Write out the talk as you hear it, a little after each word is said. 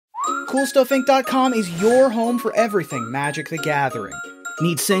CoolStuffInc.com is your home for everything Magic the Gathering.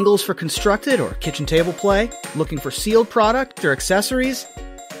 Need singles for constructed or kitchen table play? Looking for sealed product or accessories?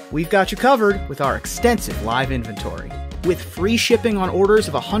 We've got you covered with our extensive live inventory. With free shipping on orders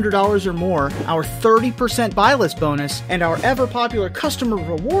of $100 or more, our 30% buy list bonus, and our ever-popular customer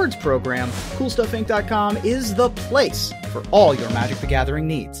rewards program, CoolStuffInc.com is the place for all your Magic the Gathering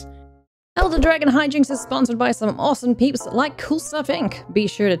needs. Dragon Hijinks is sponsored by some awesome peeps like Cool Stuff Inc. Be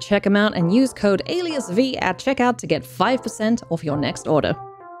sure to check them out and use code ALIASV at checkout to get 5% off your next order.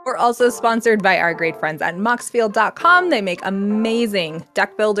 We're also sponsored by our great friends at Moxfield.com. They make amazing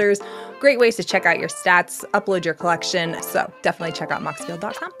deck builders, great ways to check out your stats, upload your collection, so definitely check out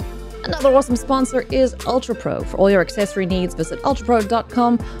Moxfield.com. Another awesome sponsor is Ultra Pro. For all your accessory needs, visit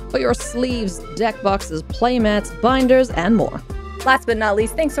ultrapro.com for your sleeves, deck boxes, playmats, binders, and more. Last but not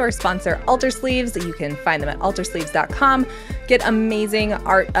least, thanks to our sponsor, Alter Sleeves. You can find them at altersleeves.com. Get amazing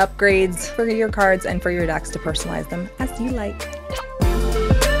art upgrades for your cards and for your decks to personalize them as you like.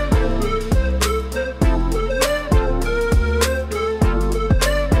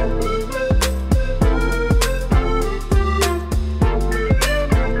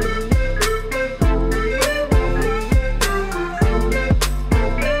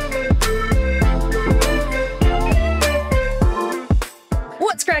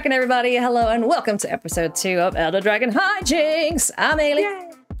 What's cracking, everybody? Hello and welcome to episode 2 of Dragon Hijinks. I'm Eilidh.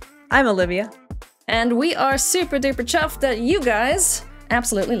 Yay. I'm Olivia. And we are super duper chuffed that you guys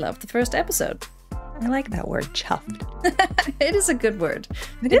absolutely loved the first episode. I like that word, chuffed. It is a good word.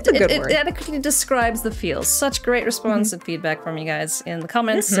 It is a good word. It adequately describes the feels. Such great response and feedback from you guys in the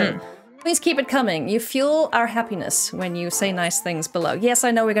comments. So please keep it coming. You fuel our happiness when you say nice things below. Yes, I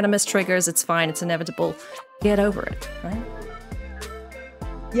know we're going to miss triggers. It's fine. It's inevitable. Get over it, right?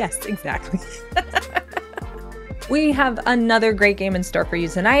 Yes, exactly. We have another great game in store for you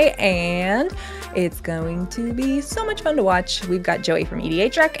tonight, and it's going to be so much fun to watch. We've got Joey from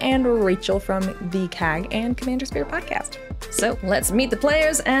Rograhk and Rachel from the CAG and Commander Spirit podcast. So let's meet the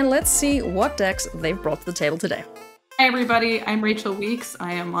players and let's see what decks they've brought to the table today. Hi everybody, I'm Rachel Weeks.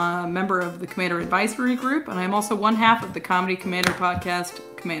 I am a member of the Commander Advisory Group, and I'm also one half of the Comedy Commander podcast,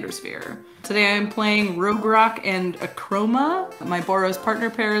 Commander Sphere. Today I'm playing Rograhk and Akroma, my Boros partner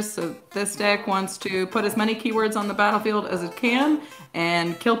pairs, so this deck wants to put as many keywords on the battlefield as it can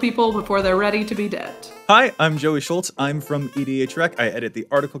and kill people before they're ready to be dead. Hi, I'm Joey Schultz. I'm from EDHREC. I edit the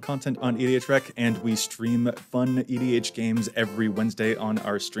article content on EDHREC, and we stream fun EDH games every Wednesday on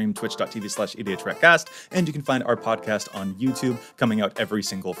our stream, twitch.tv/EDHRECcast, and you can find our podcast on YouTube, coming out every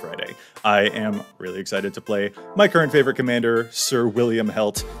single Friday. I am really excited to play my current favorite commander, Sir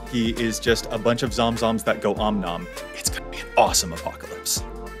Wilhelt. He is just a bunch of zomzoms that go om-nom. It's gonna be an awesome apocalypse.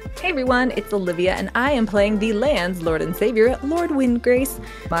 Hey everyone, it's Olivia, and I am playing the Lands Lord and Savior, Lord Windgrace.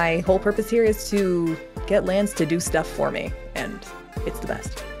 My whole purpose here is to get lands to do stuff for me, and it's the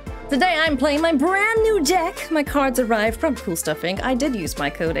best. Today I'm playing my brand new deck. My cards arrived from Cool Stuff Inc. I did use my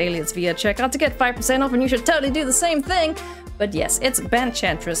code ALIAS via checkout to get 5% off, and you should totally do the same thing. But yes, it's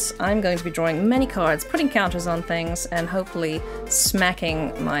Banchantress. I'm going to be drawing many cards, putting counters on things, and hopefully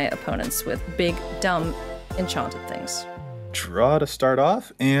smacking my opponents with big, dumb, enchanted things. Draw to start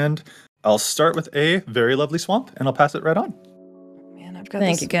off, and I'll start with a very lovely swamp, and I'll pass it right on. Man, I've got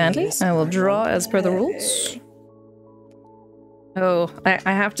Thank you kindly. I will draw as per the rules. Oh, I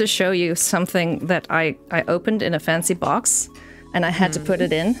have to show you something that I opened in a fancy box, and I had to put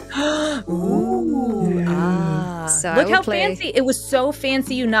it in. Ooh. So Look how fancy. It was so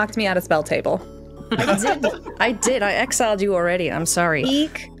fancy you knocked me out of spell table. I did. I exiled you already. I'm sorry.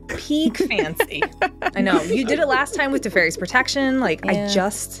 Peak fancy. I know. You did it last time with Teferi's Protection. Like, yeah. I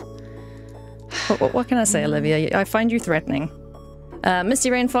just... What can I say, Olivia? I find you threatening. Misty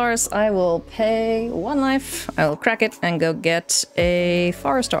Rainforest, I will pay 1 life. I will crack it and go get a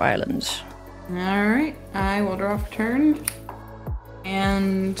Forest or Island. Alright, I will draw for turn.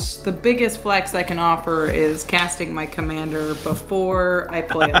 And the biggest flex I can offer is casting my commander before I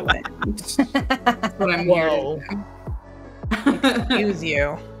play a land. That's what I'm here to do. Excuse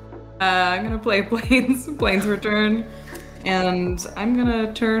you. I'm gonna play Plains Return, and I'm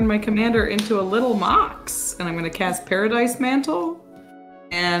gonna turn my commander into a little Mox, and I'm gonna cast Paradise Mantle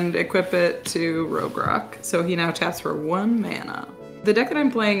and equip it to Rograhk, so he now taps for 1 mana. The deck that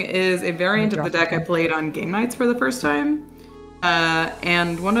I'm playing is a variant of the deck I played on game nights for the first time,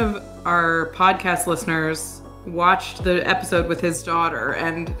 and one of our podcast listeners watched the episode with his daughter,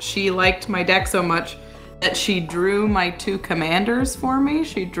 and she liked my deck so much that she drew my 2 commanders for me.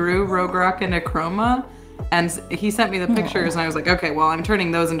 She drew Rograhk and Akroma, and he sent me the pictures, and I was like, okay, well, I'm turning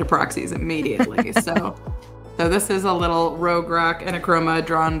those into proxies immediately. So So this is a little Rograhk and Akroma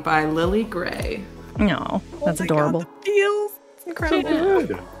drawn by Lily Gray. No, that's adorable. God, the feels. It's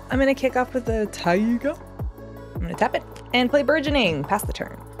incredible. I'm going to kick off with the Taiga. I'm going to tap it and play Burgeoning. Pass the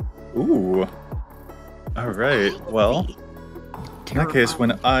turn. Ooh. All right. Well, in that case,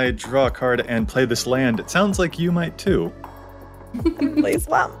 when I draw a card and play this land, it sounds like you might too. Play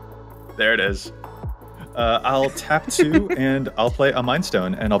Swamp. There it is. I'll tap 2 and I'll play a Mind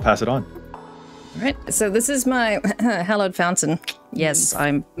Stone and I'll pass it on. All right, so this is my Hallowed Fountain. Yes,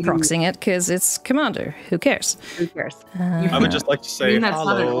 I'm proxying it because it's Commander. Who cares? Who cares? I would just like to say mean that's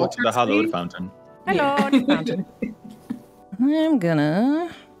not an hello to the ultra Hallowed speed? Fountain. Hello, Fountain. I'm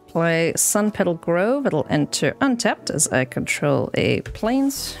gonna play Sunpetal Grove. It'll enter untapped as I control a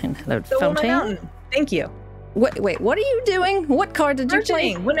plains in Hallowed So will my Fountain. mountain. Thank you. Wait, what are you doing? What card did you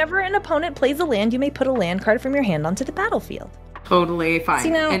play? Burgeoning. Whenever an opponent plays a land, you may put a land card from your hand onto the battlefield. Totally fine. See,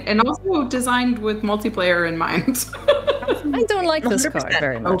 now- and also designed with multiplayer in mind. I don't like this 100%. card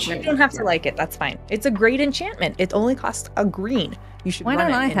very much. Okay. You don't have to like it. That's fine. It's a great enchantment. It only costs a green. You should. Why run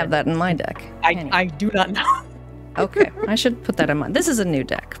don't it I in have a- that in my deck? I do not know. Okay, I should put that in mind. This is a new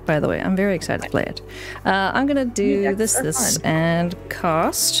deck, by the way. I'm very excited to play it. I'm gonna New do decks this, are fun. and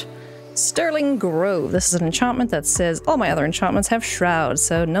cast Sterling Grove. This is an enchantment that says all my other enchantments have Shroud,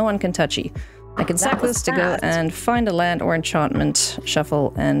 so no one can touch you. I can sack was this to go fast. and find a land or enchantment,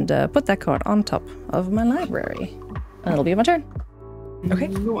 shuffle, and put that card on top of my library. And it'll be my turn. Okay.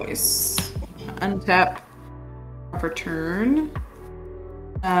 Nice. Untap for turn.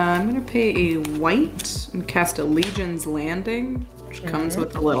 I'm going to pay a white and cast a Legion's Landing, which comes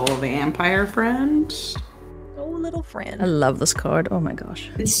with a little vampire friend. Oh, little I friend. love this card. Oh my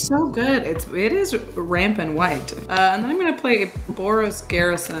gosh. It's so good. It is rampant white. And then I'm going to play Boros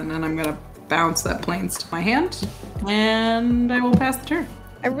Garrison, and I'm going to bounce that plains to my hand, and I will pass the turn.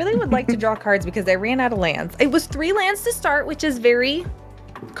 I really would like to draw cards because I ran out of lands. It was 3 lands to start, which is very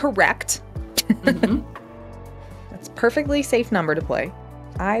correct. That's a perfectly safe number to play.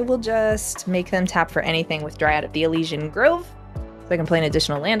 I will just make them tap for anything with Dryad of the Elysian Grove. So I can play an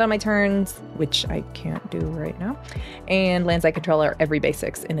additional land on my turns, which I can't do right now. And lands I control are every base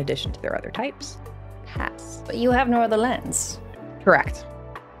 6 in addition to their other types. Pass. But you have no other lands. Correct.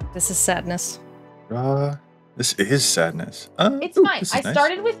 This is sadness. This is sadness. It's Ooh, fine. this is I nice.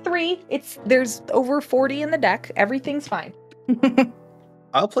 started with 3. There's over 40 in the deck. Everything's fine.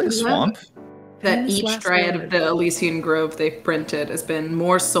 I'll play a swamp. That This each last Dryad word. of the Elysian Grove they've printed has been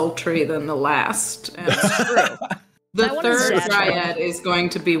more sultry than the last. And the That one is third sad. Dryad is going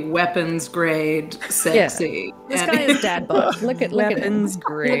to be weapons grade sexy. This And- guy is dad bod. Look at him. Weapons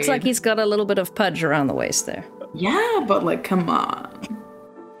grade. Looks like he's got a little bit of pudge around the waist there. Yeah, but like, come on.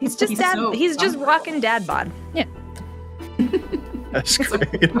 He's just He's dad. so He's just rocking dad bod. Yeah. That's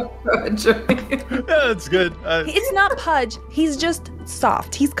great. Yeah. That's good. It's not pudge. He's just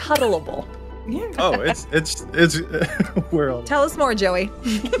soft. He's cuddleable. Oh, it's we're all. Tell us more, Joey.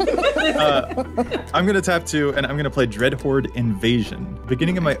 I'm gonna tap 2 and I'm gonna play Dreadhorde Invasion.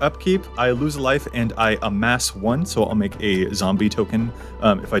 Beginning of my upkeep, I lose a life and I amass 1, so I'll make a zombie token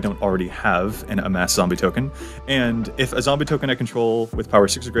if I don't already have an amass zombie token. And if a zombie token I control with power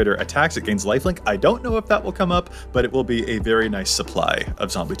 6 or greater attacks, it gains lifelink. I don't know if that will come up, but it will be a very nice supply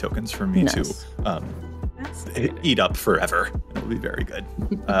of zombie tokens for me Nice. to eat up forever. It'll be very good.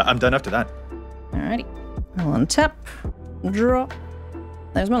 I'm done after that. Alrighty. I'll untap, draw.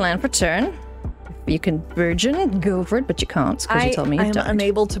 There's my land for turn. If you can burgeon, go for it, but you can't because you told me you I'm don't.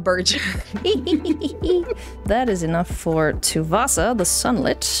 unable to burgeon. That is enough for Tuvasa, the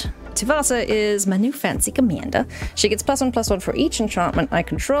Sunlit. Tuvasa is my new fancy commander. She gets +1/+1 for each enchantment I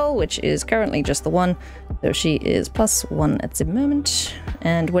control, which is currently just the one. So she is +1 at the moment.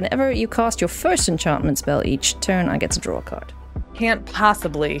 And whenever you cast your first enchantment spell each turn, I get to draw a card. Can't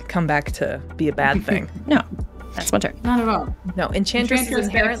possibly come back to be a bad thing. No, that's my turn. Not at all. No, Enchantress is Enchantress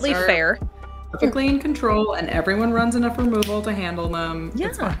inherently decks are- fair. Perfectly in control, and everyone runs enough removal to handle them. It's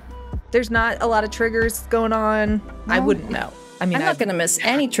Yeah. fine. There's not a lot of triggers going on. I wouldn't know. I mean, I'm not going to miss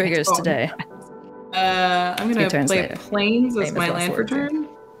any triggers today. I'm Few gonna turns play later. Plains as Famous my last land for word, too. turn,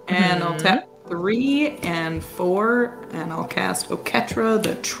 and I'll tap 3 and 4, and I'll cast Oketra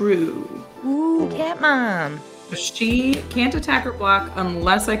the True. Ooh, Cat Mom. She can't attack or block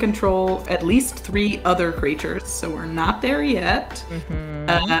unless I control at least 3 other creatures, so we're not there yet.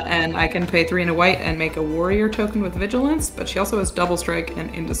 And I can pay 3 and a white and make a warrior token with vigilance, but she also has double strike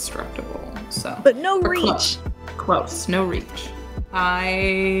and indestructible. So, But no Or reach. close, no reach.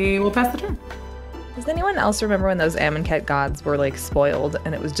 I will pass the turn. Does anyone else remember when those Amonkhet gods were like spoiled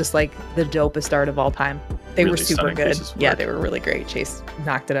and it was just like the dopest art of all time? They were Really super stunning good. pieces of Yeah, work. they were really great. Chase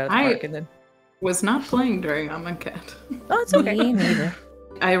knocked it out of the I- park and then Was not playing during Amonkhet. Oh, it's okay. Me neither.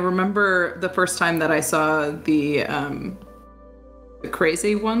 I remember the first time that I saw the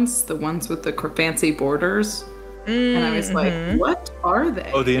crazy ones, the ones with the fancy borders, and I was like, "What are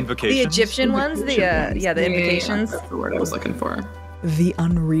they?" Oh, the invocations. The Egyptian ones. The the invocations. That's the word I was looking for. The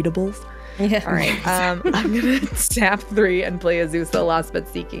unreadables. Yeah. All right. I'm gonna tap 3 and play a Zeus the Lost but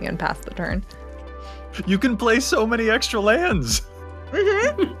Seeking and pass the turn. You can play so many extra lands.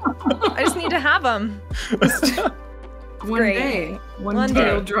 I just need to have them. One day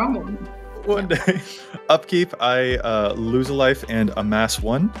you'll draw one. One day. Upkeep, I lose a life and amass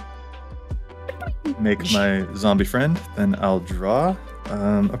 1. Make my zombie friend. Then I'll draw.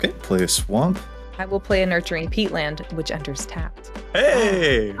 Okay, play a swamp. I will play a Nurturing Peatland, which enters tapped.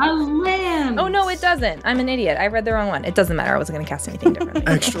 Hey! A land. Oh no, it doesn't. I'm an idiot. I read the wrong one. It doesn't matter. I wasn't going to cast anything differently.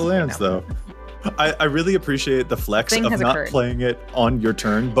 Extra lands, though. I really appreciate the flex Thing of has not occurred. playing it on your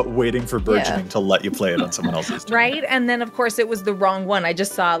turn, but waiting for Burgeoning to let you play it on someone else's turn. Right? And then, of course, it was the wrong one. I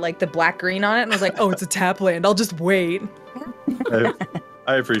just saw like the black-green on it and was like, oh, it's a tap land. I'll just wait.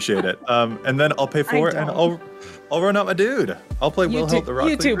 I appreciate it. And then I'll pay 4 and I'll run out my dude. I'll play Wilhelt the Rock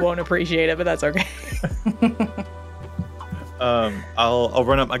YouTube Cleaver. won't appreciate it, but that's okay. I'll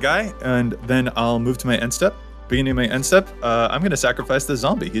run up my guy, and then I'll move to my end step. Beginning of my end step, I'm going to sacrifice the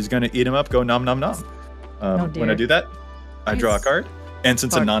zombie. He's going to eat him up, go nom nom nom. When I do that, I draw a card. And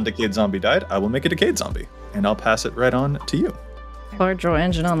since a non-decayed zombie died, I will make a decayed zombie. And I'll pass it right on to you. Card draw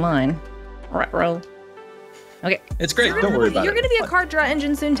engine online. Right, roll. Okay. It's great. Don't worry about You're it. going to be a card draw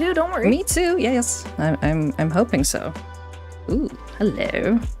engine soon too. Don't worry. Me too. Yes. I'm hoping so. Ooh,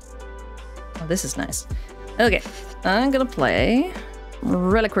 hello. Oh, this is nice. Okay, I'm gonna play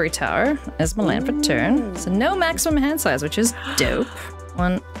Reliquary Tower as my land for turn. So no maximum hand size, which is dope.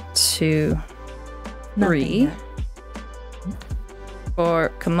 1, 2, 3. For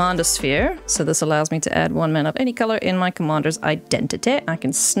Commander Sphere, so this allows me to add 1 mana of any color in my commander's identity. I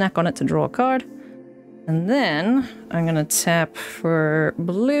can snack on it to draw a card. And then I'm gonna tap for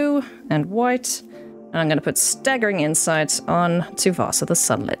blue and white, and I'm gonna put Staggering Insight on Tuvasa the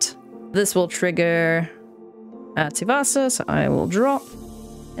Sunlit. This will trigger Tuvasa, so I will draw.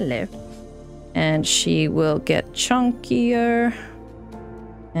 Hello. And she will get chunkier.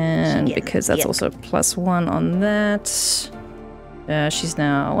 And because that's also +1 on that, she's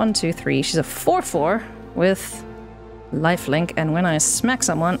now 1, 2, 3. She's a 4/4 with lifelink, and when I smack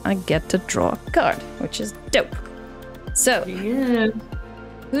someone, I get to draw a card, which is dope. So, Yeah.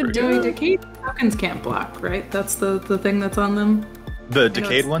 who Doing do? decayed tokens can't block, right? That's the thing that's on them. The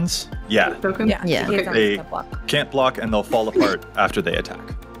decayed ones? Yeah. Tokens? Yeah. Yeah. It's on They the block. can't block and they'll fall apart after they attack.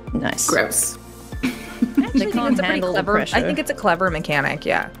 Nice. Gross. I think can't it's a pretty handle the clever. pressure. I think it's a clever mechanic.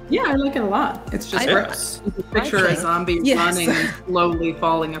 Yeah. Yeah, I like it a lot. It's just I- gross. You can picture a zombie Yes. running and slowly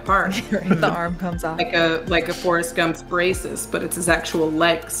falling apart. The arm comes off. Like a Forrest Gump's braces, but it's his actual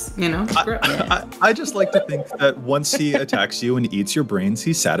legs, you know? It's gross. I just like to think that once he attacks you and eats your brains,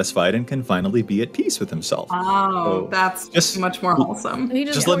 he's satisfied and can finally be at peace with himself. Oh, that's just- much more wholesome. He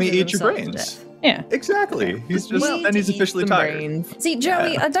Just let me tortured eat your himself to brains. death. Yeah. Exactly. He's just Well, then he's to eat officially some tired. brains. See,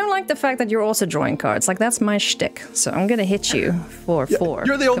 Joey, I don't like the fact that you're also drawing cards. Like, that's my shtick. So I'm gonna hit you for 4.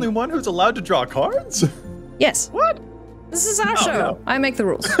 You're the only one who's allowed to draw cards? Yes. What? This is our Oh, show. no. I make the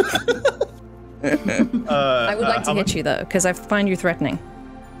rules. I would like to hit you, though, because I find you threatening.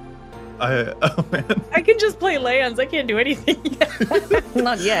 Oh man. I can just play lands. I can't do anything yet.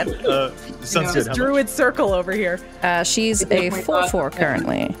 Not yet. Sounds good. How much? Druid circle over here. She's a 4/4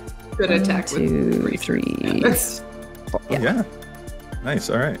 currently. Good attack 2, with 3. That's 4. Oh, yeah. Nice.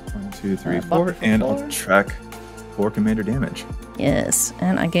 All right. 1, 2, 3, Bump 4, for and 4. I'll track 4 commander damage. Yes,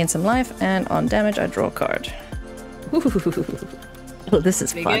 and I gain some life, and on damage, I draw a card. Oh, this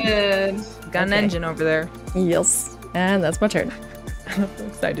is fun. good. Got an Okay. engine over there. Yes, and that's my turn. I'm so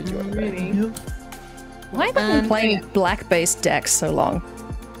excited you are ready. Why have I been playing black-based decks so long?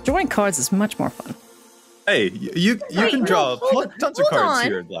 Drawing cards is much more fun. Hey, you can draw tons of hold cards on.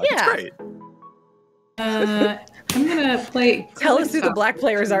 here in black. Yeah. It's great. I'm gonna play. Tell us who the black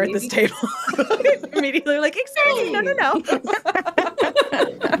players are at this table. Immediately like, excuse me, no.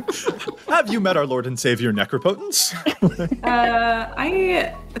 Have you met our Lord and Savior Necropotence?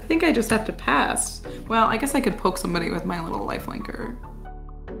 I think I just have to pass. Well, I guess I could poke somebody with my little lifelinker.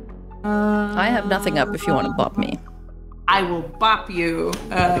 I have nothing up if you want to bop me. I will bop you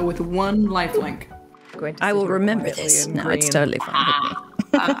with 1 lifelink. I will remember this. No, it's totally fine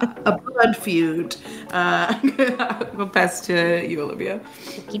with me. A blood feud. We'll pass to you, Olivia.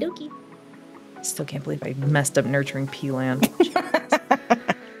 Okie dokie. I still can't believe I messed up nurturing P-Land.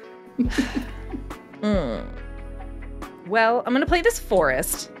 Well, I'm gonna play this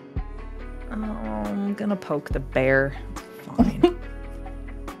forest. I'm gonna poke the bear. Fine.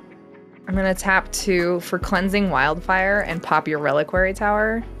 I'm gonna tap 2 for cleansing wildfire and pop your reliquary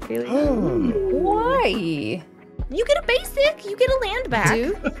tower. Why? You get a basic. You get a land back.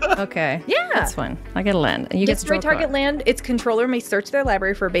 Do? Okay. Yeah. That's fine. I get a land. And you get to draw Destroy a target card. land. Its controller may search their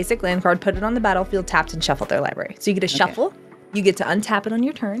library for a basic land card, put it on the battlefield, tapped, and shuffle their library. So you get a shuffle. You get to untap it on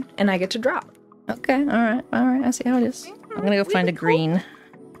your turn, and I get to draw. Okay. All right. I see how it is. I'm gonna go find a green.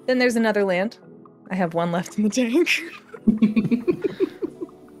 Then there's another land. I have 1 left in the tank.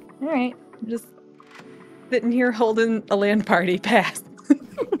 All right. I'm just sitting here holding a land party. Pass.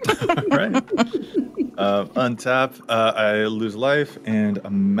 Right. Untap. I lose life and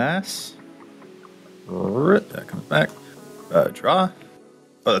amass. That comes back. Draw.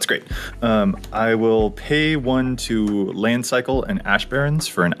 Oh, that's great. I will pay 1 to Land Cycle and Ash Barrens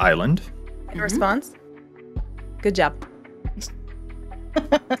for an island. In response? Good job.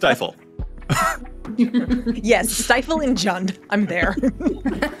 Stifle. Yes, stifle and Jund. I'm there.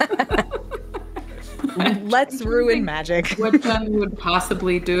 Let's ruin magic. What Jen would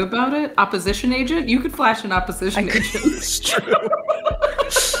possibly do about it? Opposition agent? You could flash an opposition agent. It's true.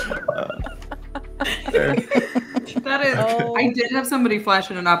 There. That is. I did have somebody flash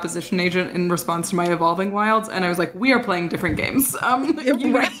in an opposition agent in response to my Evolving Wilds, and I was like, "We are playing different games."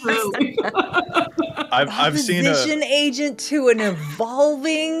 Really. I've seen Opposition agent to an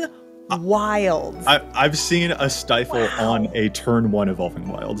evolving wild. I've seen a stifle on a turn 1 Evolving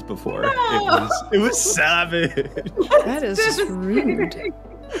Wilds before. It was savage. That is just rude.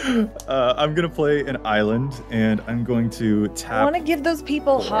 I'm gonna play an island, and I'm going to tap. I want to give those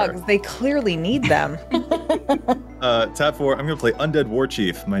people hugs. They clearly need them. Tap 4. I'm gonna play Undead War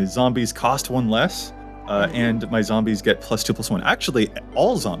Chief. My zombies cost 1 less, and my zombies get +2/+1. Actually,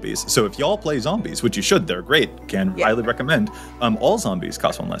 all zombies. So if y'all play zombies, which you should, they're great. Highly recommend. All zombies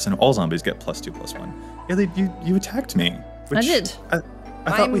cost 1 less, and all zombies get +2/+1. Eilidh, you attacked me. Which I did.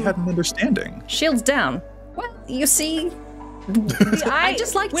 I thought we had an understanding. Shields down. Well, you see, I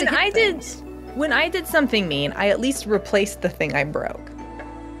just like when to hit I things. when I did something mean, I at least replaced the thing I broke.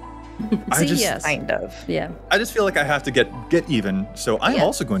 Yes. Kind of. Yeah. I just feel like I have to get even, so I'm Yeah.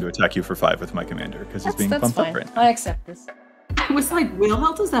 also going to attack you for 5 with my commander because he's being That's pumped up fine. right now. I accept this. I was like,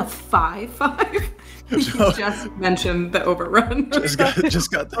 Wilhelt is a 5/5. You just mentioned the overrun. Just got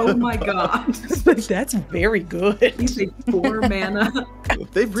the, Oh my god. That's very good. He's a 4 mana.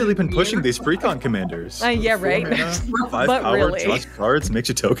 They've really been pushing these precon commanders. Yeah, right. 4 mana, 5 But power, really. draws cards, makes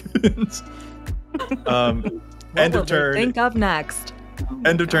you tokens. End of turn. Think of next.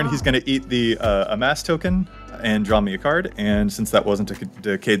 End of turn, he's going to eat the amass token and draw me a card. And since that wasn't a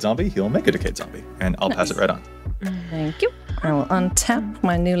Decayed Zombie, he'll make a Decayed Zombie. And I'll pass it right on. Thank you. I will untap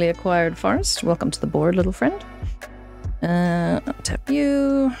my newly acquired forest. Welcome to the board, little friend. Untap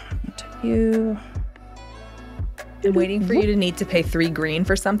you. Untap you. I'm waiting for you to need to pay 3 green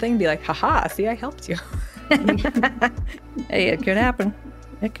for something. Be like, haha, see, I helped you. Hey, it could happen.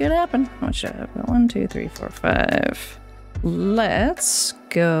 It could happen. What should I have? 1, 2, 3, 4, 5. Let's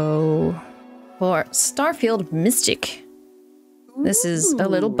go for Starfield Mystic. This is a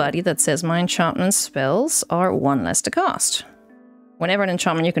little buddy that says my enchantment spells are 1 less to cost. Whenever an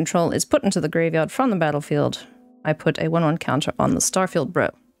enchantment you control is put into the graveyard from the battlefield, I put a 1/1 counter on the Starfield Bro.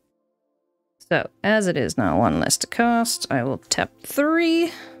 So, as it is now 1 less to cost, I will tap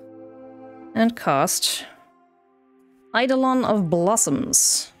 3 and cast Eidolon of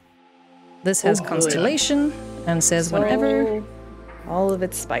Blossoms. This has Constellation and says whenever... All of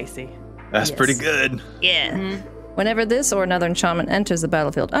it's spicy. That's Yes. pretty good. Yeah. Whenever this or another enchantment enters the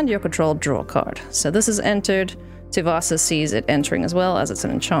battlefield under your control, draw a card. So this is entered. Tuvasa sees it entering as well, as it's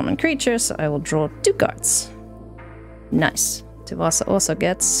an enchantment creature, so I will draw 2 cards. Nice. Tuvasa also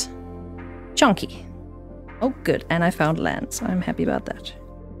gets Chunky. Oh, good. And I found land, so I'm happy about that.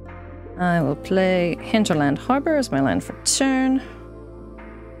 I will play Hinterland Harbor as my land for turn.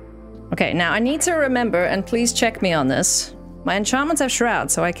 Okay, now I need to remember, and please check me on this. My enchantments have Shroud,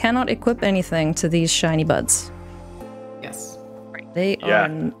 so I cannot equip anything to these shiny buds. Yes. They are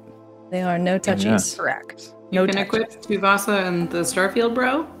no touchies. Correct. You can equip Tuvasa and the Starfield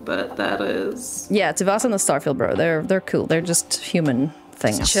Bro, but that is... Yeah, Tuvasa and the Starfield Bro. They're cool. They're just human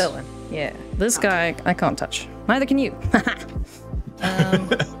things. Just chilling. Yeah. This guy I can't touch. Neither can you.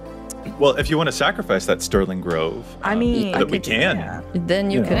 Well, if you want to sacrifice that Sterling Grove, I mean, that we can. Then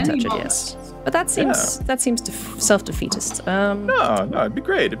you could Yeah. touch it, yes. But that seems self-defeatist. No, it'd be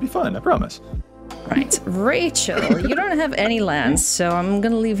great. It'd be fun. I promise. Right. Rachel, you don't have any lands, so I'm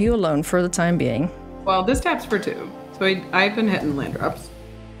gonna leave you alone for the time being. Well, this taps for 2, so I've been hitting land drops.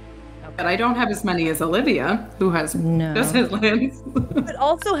 But I don't have as many as Olivia, who has No. just has lands. But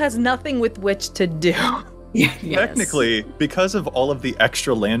also has nothing with which to do. Yeah. Technically, because of all of the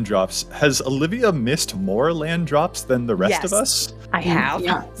extra land drops, has Olivia missed more land drops than the rest of Yes. us? I have.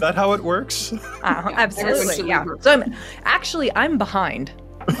 Yeah. Is that how it works? Absolutely, yeah. So I'm behind.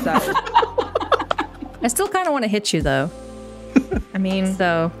 So I still kind of want to hit you, though. I mean,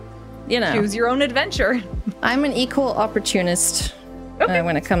 So, you know, choose your own adventure. I'm an equal opportunist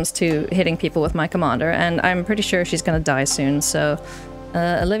when it comes to hitting people with my commander, and I'm pretty sure she's going to die soon. So,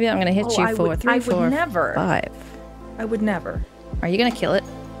 Olivia, I'm going to hit you for 3, 4, never. 5. I would never. Are you going to kill it?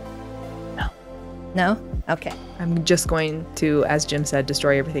 No. No? Okay. I'm just going to, as Jim said,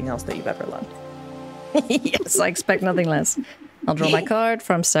 destroy everything else that you've ever loved. Yes, I expect nothing less. I'll draw my card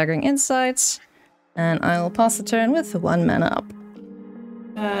from Staggering Insights, and I will pass the turn with 1 mana up.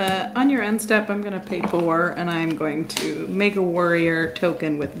 On your end step, I'm going to pay 4, and I'm going to make a warrior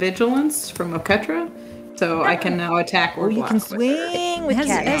token with vigilance from Oketra, so I can now attack or You block can with her. swing with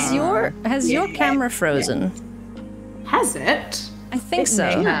cat. Has your camera frozen? Has it? I think It so.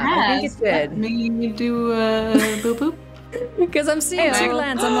 may have. I think it Let did. me do boop boop. Because I'm seeing 2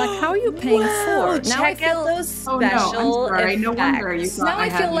 lands. I'm like, how are you paying 4? Now I Check out feel those Oh no, I'm special sorry. No wonder you effects. thought now I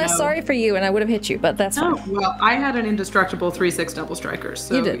feel had less no... sorry for you, and I would have hit you, but that's Oh, fine. well, I had an indestructible 3/6 double striker,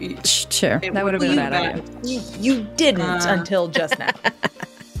 so You did. Sure, it that would have been a would've bad been idea. You didn't until just now.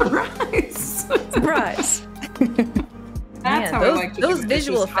 Surprise! Surprise. That's Man, how I like to do those it.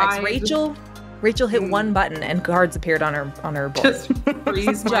 visual Just effects. hide- Rachel hit one button and cards appeared on her board. Just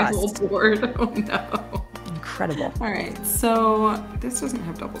freeze my Just. whole board. Oh no. Incredible. All right, so this doesn't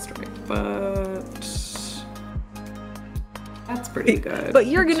have double strike, but that's pretty good. But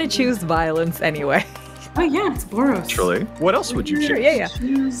you're gonna choose violence anyway. Oh yeah, it's Boros. Truly. What else would you choose? Sure, yeah.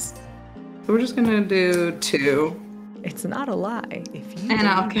 Choose- So we're just gonna do 2, It's not a lie. If you and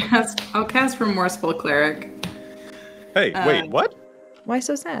I'll cast Remorseful Cleric. Hey, wait, what? Why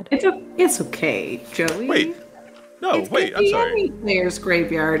so sad? It's okay, Joey. Wait. No, It's wait, good I'm the sorry. enemy player's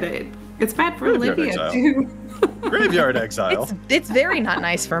graveyard. It's bad for Graveyard Olivia exile. too. Graveyard exile. It's very not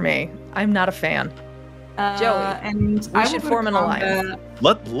nice for me. I'm not a fan. Joey, And we I should will form an go to alliance.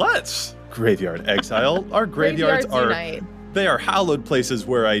 combat. Let's graveyard exile. Our graveyards are unite. they are hallowed places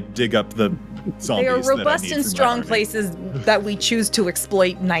where I dig up the zombies. They are that I robust need and for my strong army. places that we choose to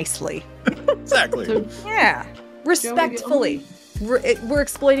exploit nicely. Exactly. So, Yeah, respectfully. We're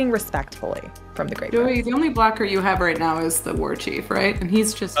exploiting respectfully from the graveyard. Joey, the only blocker you have right now is the War Chief, right? And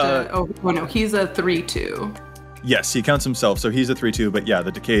he's just he's a 3/2. Yes, he counts himself, so he's a 3/2. But yeah,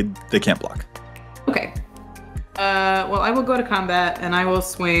 the Decayed they can't block. Okay. Well, I will go to combat and I will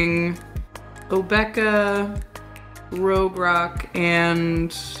swing Obeka, Rograhk,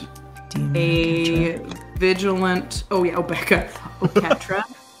 and a vigilant. Oh yeah, Obeka, Oketra.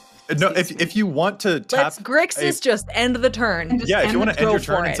 No, if you want to tap, Let's Grixis just end the turn. Just yeah, if end you want the to end your go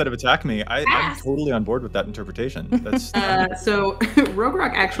for turn it. instead of attack me, I'm Yes. totally on board with that interpretation. That's So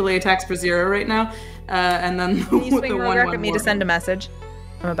Rograhk actually attacks for 0 right now, and then Can you swing the Rograhk 1/1 at me to send a message?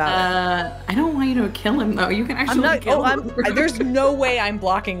 I'm about it. I don't want you to kill him though. You can actually I'm not. kill Oh, him. there's no way I'm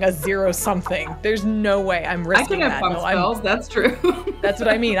blocking a 0 something. There's no way I'm I risking can have that. pump No, spells. That's true. that's what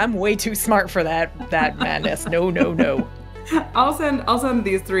I mean. I'm way too smart for that madness. No. I'll send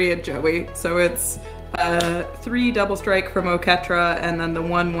these 3 at Joey. So it's 3 double strike from Oketra, and then the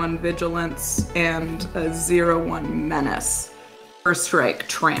 1/1 vigilance and a 0/1 menace. First strike,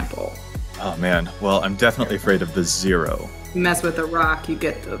 trample. oh man. Well, I'm definitely afraid of the 0. You mess with a rock, you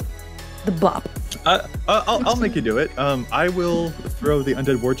get The bop. I'll make you do it. I will throw the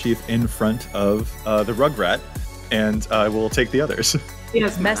Undead War Chief in front of the Rugrat, and I will take the others. he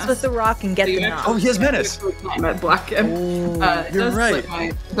has Mess menace. with the rock and get So you the actually- knock. Oh, he has menace. I block him. It you're does right.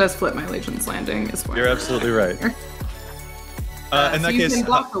 It does flip my Legion's Landing as well. You're absolutely right. In So that you case, can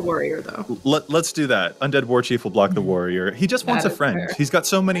block the warrior though. let's do that. Undead War Chief will block the warrior. He just wants a That is friend. fair. He's got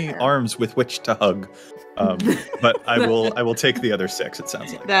so many arms with which to hug. But I will take the other 6. It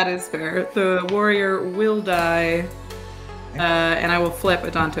sounds like. That is fair. The warrior will die, and I will flip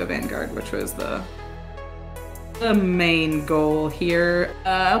Adanto Vanguard, which was the main goal here.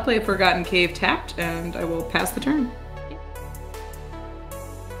 I'll play Forgotten Cave tapped, and I will pass the turn.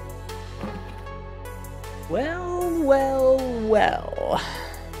 Well.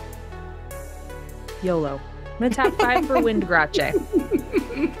 YOLO. I'm gonna tap 5 for Windgrace.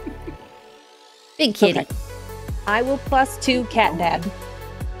 Big kitty. Okay. I will +2 Cat Dad.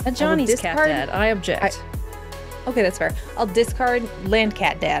 A Johnny's cat discard- dad. I object. Okay, that's fair. I'll discard Land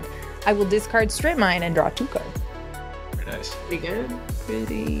Cat Dad. I will discard Strip Mine and draw 2 cards. Very nice. Pretty good.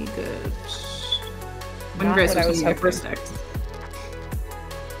 Pretty good. Not Windgrace what I was was my hoping. first deck.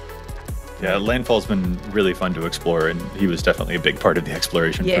 Yeah, landfall's been really fun to explore, and he was definitely a big part of the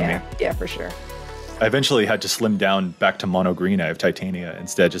exploration for me. Yeah, for sure. I eventually had to slim down back to mono green. I have Titania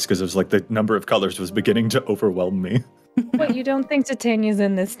instead, just because it was like the number of colors was beginning to overwhelm me. What, you don't think Titania's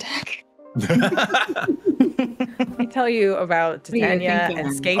in this deck? I tell you about Titania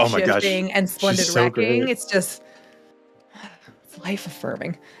and scape shifting and splendid wrecking. It's just, it's life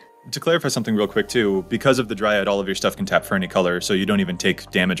affirming. To clarify something real quick too, because of the Dryad, all of your stuff can tap for any color, so you don't even take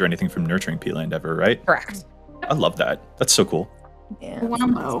damage or anything from nurturing P-Land ever, right? Correct. I love that. That's so cool. Yeah.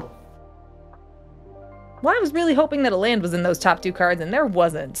 Wombo. Well, I was really hoping that a land was in those top 2 cards, and there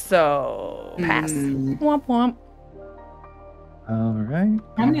wasn't, so pass. Womp womp. All right.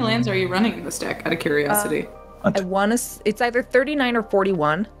 How many lands are you running in this deck, out of curiosity? I want to. It's either 39 or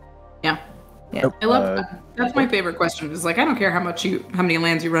 41. Yeah. Yeah. I love that's my favorite question. Is like, I don't care how many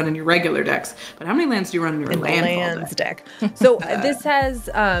lands you run in your regular decks, but how many lands do you run in your lands deck? So this has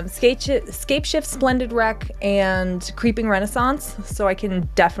Scape Shift, Splendid Wreck, and Creeping Renaissance. So I can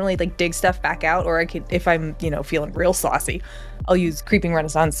definitely like dig stuff back out, or I could, if I'm feeling real saucy, I'll use Creeping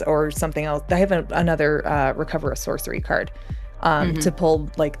Renaissance or something else. I have another Recover a Sorcery card to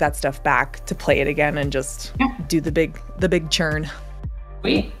pull like that stuff back to play it again and just do the big churn.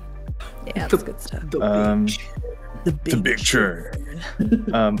 Wait. Yeah, that's good stuff. The big churn.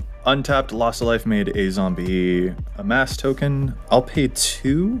 Untapped, lost a life, made a zombie amass token. I'll pay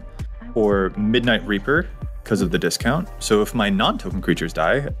 2 for Midnight Reaper because of the discount. So if my non-token creatures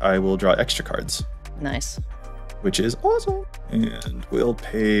die, I will draw extra cards. Nice. Which is awesome. And we'll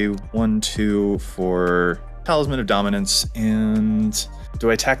pay 1/2 for Talisman of Dominance. And do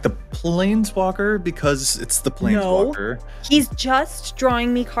I attack the Planeswalker because it's the Planeswalker? No, he's just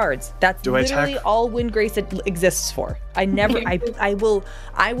drawing me cards. That's literally all Windgrace exists for. I never. I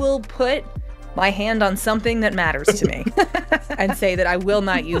will put my hand on something that matters to me and say that I will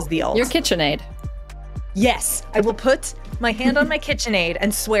not use the ult. Your KitchenAid. Yes, I will put my hand on my KitchenAid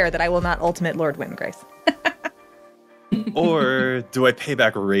and swear that I will not ultimate Lord Windgrace. Or do I pay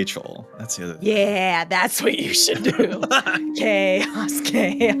back Rachel? That's the other thing. Yeah, that's what you should do. Chaos.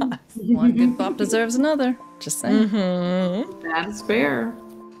 One good bop deserves another. Just saying. That is fair.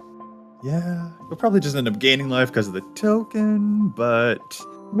 Yeah, you'll probably just end up gaining life because of the token, but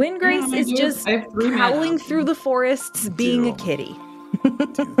Windgrace is just howling through the forests, being a kitty.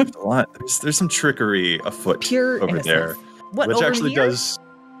 Dude, there's a lot. There's some trickery afoot Pure over innocence. there, what, which over actually here? does.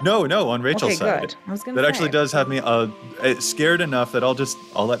 No, on Rachel's side. Good. I was gonna that say. actually does have me scared enough that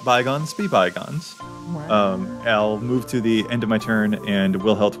I'll let bygones be bygones. Wow. I'll move to the end of my turn, and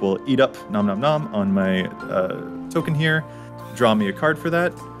Wilhelt will eat up nom nom nom on my token here, draw me a card for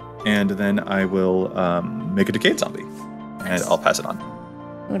that, and then I will make a Decayed Zombie, and I'll pass it on.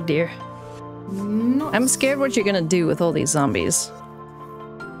 Oh dear. No. I'm scared what you're gonna do with all these zombies.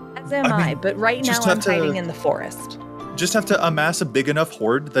 As am I, but right now I'm hiding in the forest. Just have to amass a big enough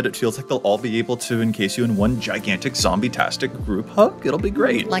horde that it feels like they'll all be able to encase you in one gigantic zombie-tastic group hug. It'll be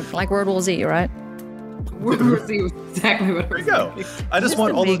great. Like World War Z, right? World War Z was exactly what I was There you go. I just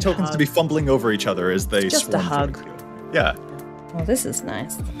want all the tokens to be fumbling over each other as they just swarm a hug. through you. Yeah. Well, this is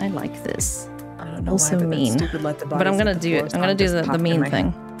nice. I like this. I don't know Also why, but mean. but I'm gonna do it. I'm gonna do the mean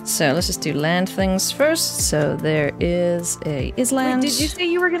thing. So let's just do land things first. So there is a Island. Wait, did you say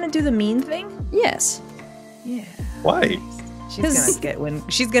you were gonna do the mean thing? Yes. Yeah. Why? She's gonna get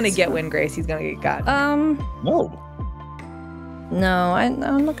Windgrace. He's gonna get God. No. No,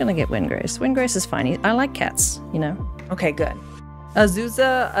 I'm not gonna get Windgrace. Windgrace is fine. I like cats, you know. Okay, good.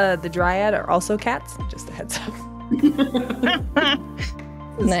 Azusa, the Dryad are also cats. Just a heads up.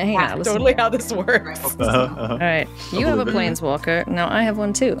 No, hang on. Listen. Totally how this works. All right, you have a Planeswalker. Now I have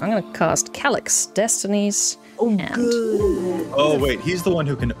one too. I'm gonna cast Calyx, Destiny's Hand. Oh wait, he's the one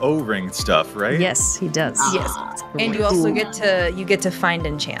who can O-ring stuff, right? Yes, he does. Yes, and you also get to find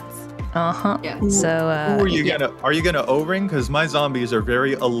enchants. Yeah. So Are you gonna O-ring? Because my zombies are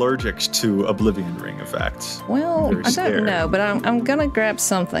very allergic to Oblivion Ring effects. Well, Very I scared. don't know, but I'm gonna grab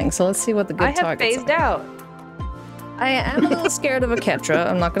something. So let's see what the good I have targets phased are. out. I am a little scared of a Ketra.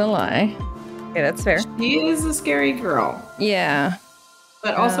 I'm not gonna lie. Yeah, that's fair. She is a scary girl. Yeah.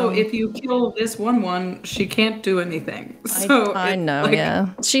 But also, if you kill this 1/1, she can't do anything. So I know. Yeah.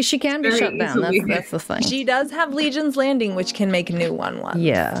 She can be very shut down. easily- That's the thing. She does have Legion's Landing, which can make a new 1/1.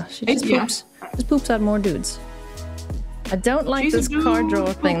 Yeah. She just Yeah. poops out more dudes. I don't like She's a this dude card draw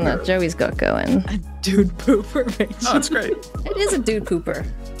thing that pooper. Joey's got going. Dude pooper, Rachel. Oh, it's great. It is a dude pooper.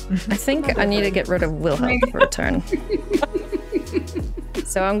 I think I need to get rid of Wilhelt for a turn.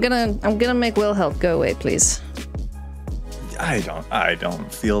 So I'm gonna make Wilhelt go away, please. I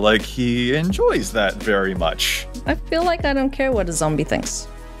don't feel like he enjoys that very much. I feel like I don't care what a zombie thinks.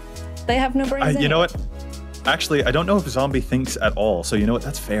 They have no brains. You know what? Actually, I don't know if zombie thinks at all. So you know what?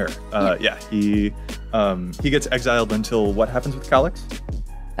 That's fair. He gets exiled until what happens with Calyx?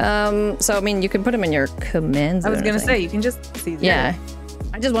 So I mean, you can put him in your command zone. I was gonna say you can just see. Yeah.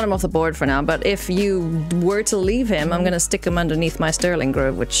 I just want him off the board for now, but if you were to leave him, I'm gonna stick him underneath my Sterling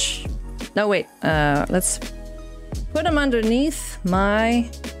Grove, which... No, wait. Let's put him underneath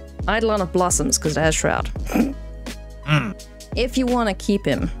my Eidolon of Blossoms, because it has Shroud. If you want to keep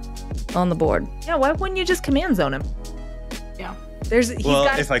him on the board. Yeah, why wouldn't you just command zone him? Yeah. He's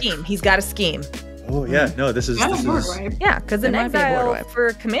got a scheme. He's got a scheme. Oh, yeah. No, this is... Yeah, because an exile for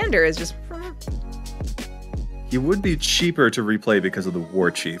a commander is just... He would be cheaper to replay because of the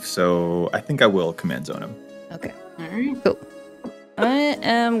War Chief, so I think I will command zone him. Okay. Cool. I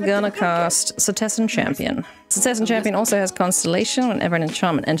am gonna cast Setessan Champion. Setessan Champion also has Constellation. Whenever an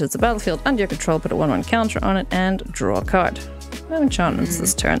enchantment enters the battlefield under your control, put a 1/1 counter on it and draw a card. No enchantments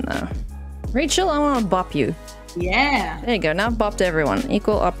this turn, though. Rachel, I want to bop you. Yeah. There you go. Now I've bopped everyone.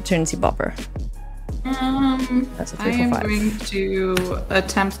 Equal opportunity bopper. That's a 3 I am 4 5. going to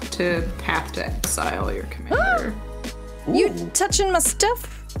attempt to Path to Exile your commander. You touching my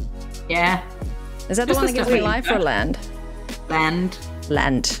stuff? Yeah. Is that the one that gives me life or land? Land.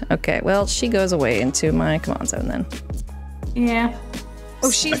 Land. Okay, well, she goes away into my command zone then. Yeah. Oh,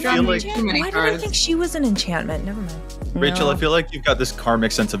 she's feel like- too many Why did I think she was an enchantment? Never mind. Rachel, No. I feel like you've got this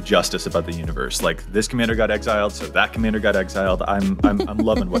karmic sense of justice about the universe. Like, this commander got exiled, so that commander got exiled. I'm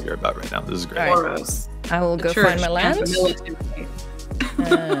loving what you're about right now. This is great. Boros. I will The go church find my and land. the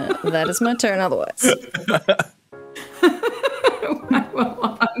military. That is my turn otherwise. I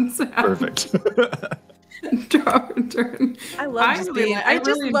will unsap. Perfect. Draw a turn. I love enjoy getting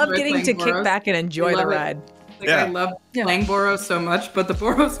playing to kick Boros. back and enjoy the Love it. ride. Like, I love playing Boros so much, but the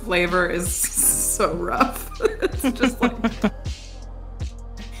Boros flavor is so rough. It's just like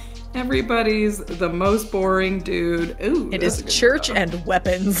everybody's the most boring dude. Ooh, It that's is a good church job. and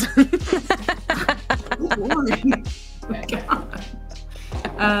weapons. Boring. God.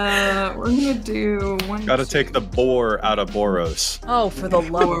 We're gonna do one. Gotta take the boar out of Boros. Oh, for the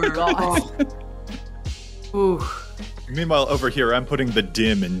love of God. Ooh. Meanwhile, over here, I'm putting the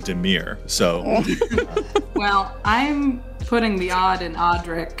dim in Demir, so... Well, I'm putting the odd in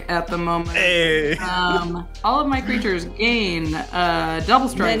Odric at the moment. Hey! All of my creatures gain double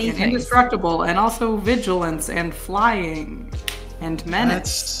strike Many and things. indestructible, and also vigilance and flying and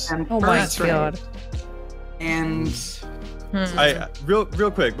menace and Oh my burst rate. God. And Real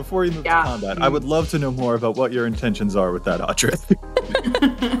quick, before you move to combat, I would love to know more about what your intentions are with that Odric.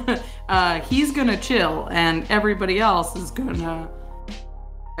 he's gonna chill, and everybody else is gonna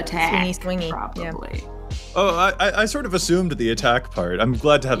attack. Swingy, probably. Oh, I sort of assumed the attack part. I'm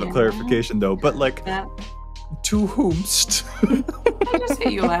glad to have a clarification, though. But, like, That, to whomst? I just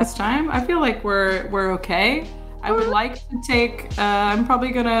hit you last time. I feel like we're okay. I would like to take. I'm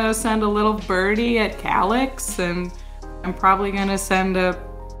probably gonna send a little birdie at Calyx, and I'm probably gonna send a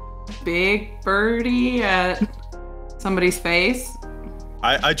big birdie at somebody's face.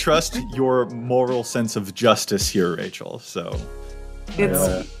 I trust your moral sense of justice here, Rachel, so...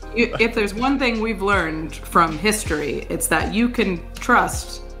 It's if there's one thing we've learned from history, it's that you can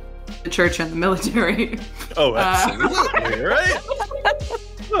trust the church and the military. Oh, absolutely, right?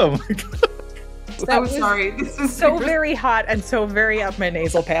 Oh my god. I'm sorry. This is So very hot and so very up my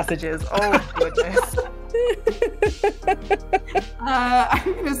nasal passages. Oh, goodness.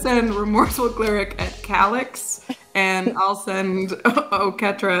 I'm gonna send Remorseful Cleric at Calyx, and I'll send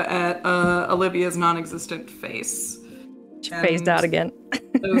Oketra at Olivia's non-existent face. Phased out again.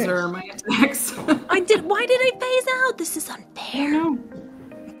 Those are my attacks. Why did I phase out? This is unfair.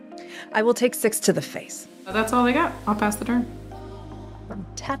 I will take 6 to the face. That's all I got. I'll pass the turn.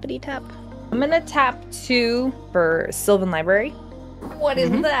 Tappity tap. I'm gonna tap 2 for Sylvan Library. What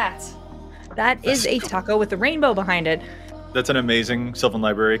is that? That is a taco with a rainbow behind it. That's an amazing Sylvan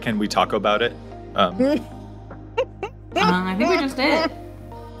Library. Can we talk about it? I think we just did.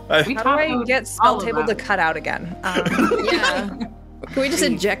 How do I get spell table to cut out again? Yeah. Can we just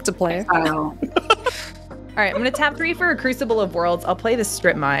eject a player? All right, I'm gonna tap 3 for a Crucible of Worlds. I'll play the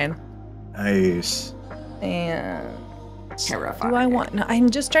Strip Mine. Nice. And Terrifying. who I want? No, I'm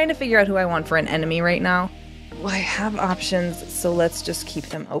just trying to figure out who I want for an enemy right now. Well, I have options, so let's just keep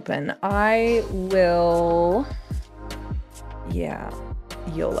them open. I will. Yeah,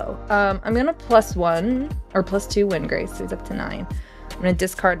 YOLO. I'm gonna +1 or +2 Windgrace, so he's up to 9. I'm gonna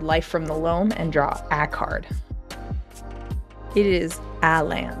discard Life from the Loam and draw a card. It is a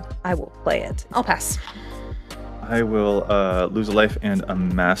land. I will play it. I'll pass. I will lose a life and a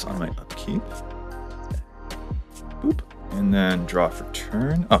mass on my upkeep. Boop. And then draw for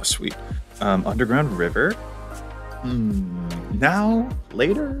turn. Oh, sweet. Underground River. Now?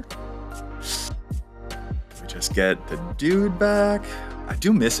 Later? We just get the dude back. I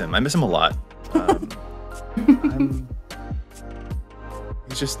do miss him. I miss him a lot.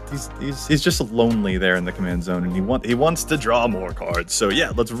 He's just lonely there in the command zone, and he wants to draw more cards. So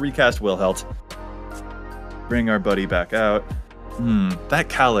yeah, let's recast Wilhelt. Bring our buddy back out. That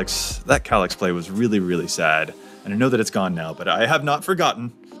Calyx play was really, really sad. And I know that it's gone now, but I have not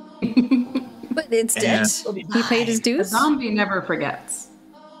forgotten. But it's dead. He paid his A dues. zombie never forgets.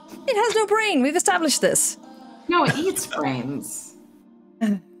 It has no brain. We've established this. No, it eats brains.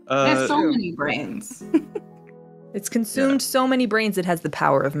 It has so many brains. It's consumed so many brains, it has the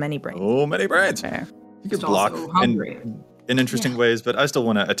power of many brains. Oh, many brains. Fair. You could It's block also hungry. in interesting ways, but I still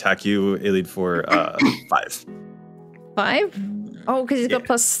want to attack you, Eilidh, for 5. 5? Oh, because he's got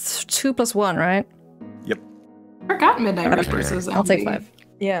 +2/+1, right? Yep. Forgot Midnight Reapers is I'll take zombie. 5.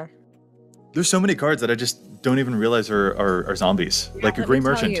 Yeah. There's so many cards that I just don't even realize are zombies. Like a let Grey me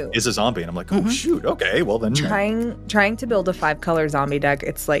tell Merchant you. is a zombie, and I'm like, oh shoot, okay, well then. Trying to build a 5-color zombie deck,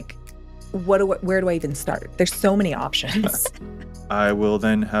 it's like, where do I even start? There's so many options. I will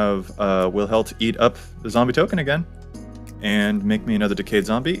then have Wilhelt eat up the zombie token again, and make me another decayed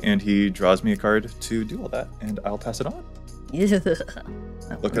zombie, and he draws me a card to do all that, and I'll pass it on.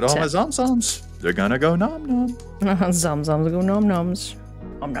 Look at all my zomzoms. They're gonna go nom nom. Zomzoms go nom noms.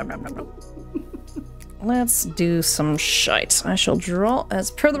 Nom nom nom nom nom. Let's do some shite. I shall draw as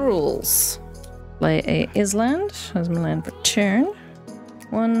per the rules. Play a Island as my land for turn.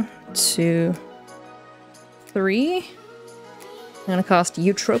 1, 2, 3. I'm gonna cast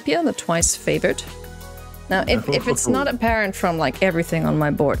Eutropia, the twice favored. Now, if it's not apparent from like everything on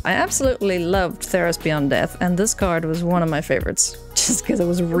my board, I absolutely loved Theros Beyond Death, and this card was one of my favorites, just because it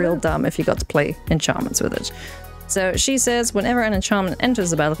was real dumb if you got to play enchantments with it. So she says, whenever an enchantment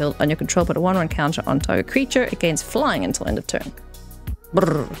enters the battlefield on your control, put a 1/1 counter on target creature. It gains flying until end of turn.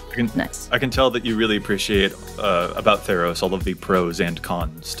 Brrr. Nice. I can tell that you really appreciate about Theros all of the pros and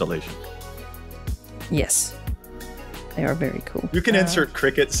constellation. Yes. They are very cool. You can insert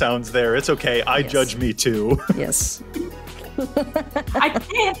cricket sounds there. It's okay. I Yes. judge me too. Yes. I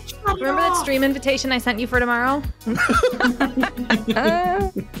can't shut it Remember that off. stream invitation I sent you for tomorrow?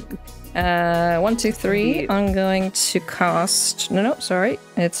 1, 2, 3. I'm going to cast. No, sorry.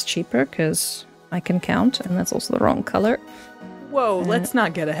 It's cheaper because I can count, and that's also the wrong color. Whoa, let's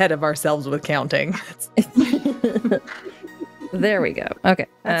not get ahead of ourselves with counting. There we go. Okay.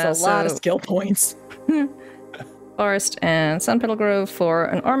 That's a lot of skill points. Forest and Sun Petal Grove for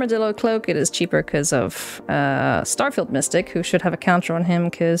an Armadillo Cloak. It is cheaper because of Starfield Mystic, who should have a counter on him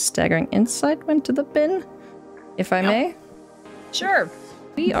because Staggering Insight went to the bin, if I may. Sure.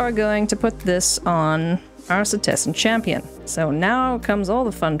 We are going to put this on our Setessan Champion. So now comes all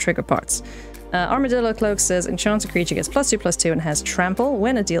the fun trigger parts. Armadillo Cloak says enchants a creature gets +2/+2 and has trample.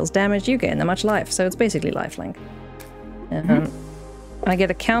 When it deals damage, you gain that much life. So it's basically lifelink. I get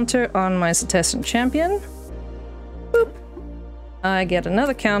a counter on my Setessan Champion. Boop. I get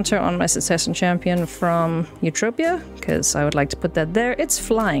another counter on my Setessan Champion from Eutropia, because I would like to put that there. It's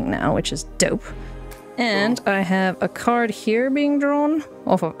flying now, which is dope. And I have a card here being drawn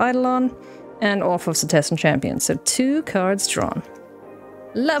off of Eidolon and off of Setessan Champion. So 2 cards drawn.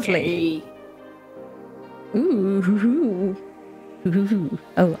 Lovely. Hey. Ooh. Ooh.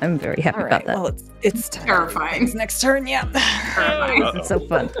 Oh, I'm very happy All about right. that. Well, it's time. Terrifying. It's next turn. Yeah. Terrifying. It's so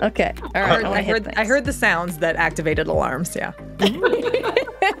fun. Okay. All right. I heard the sounds that activated alarms. Yeah.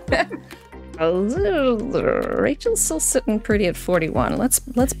 Rachel's still sitting pretty at 41. Let's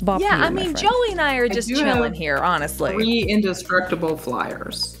bop Yeah. you, I my mean, friend. Joey and I are just do chilling have here, honestly. 3 indestructible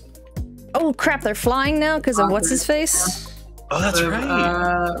flyers. Oh crap! They're flying now because of what's his face. Oh, that's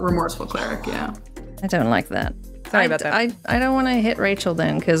right. Remorseful Cleric, yeah. I don't like that. Sorry about that. I don't want to hit Rachel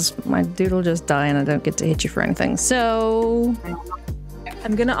then because my dude will just die and I don't get to hit you for anything. So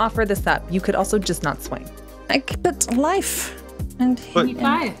I'm gonna offer this up. You could also just not swing. but life and But-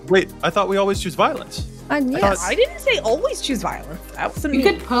 Wait, I thought we always choose violence. yes. I didn't say always choose violence. That wasn't you me.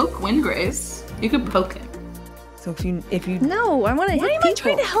 could poke Windgrace. You could poke him. So if you No, I want to hit why am people. I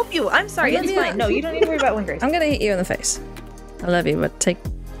trying to help you? I'm sorry. It's Olivia. fine. No, you don't need to worry about Windgrace. I'm gonna hit you in the face. I love you, but take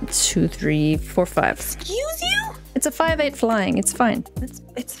 2, 3, 4, 5. Excuse you? It's a 5/8 flying. It's fine.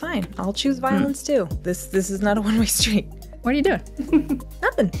 It's fine. I'll choose violence too. This is not a one-way street. What are you doing?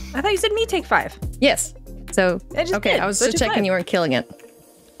 Nothing. I thought you said me take 5. Yes. So I just okay, did. I was So just just checking 5. you weren't killing it.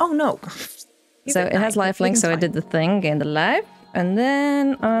 Oh no. So it has lifelink, so I did the thing, gained a life. And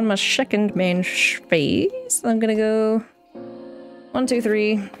then on my second main phase, I'm gonna go 1, 2,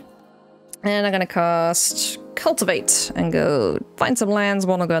 3. And I'm gonna cast cultivate and go find some lands.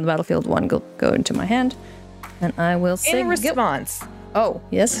 One will go on the battlefield, one will go into my hand. And I will say In response. Oh,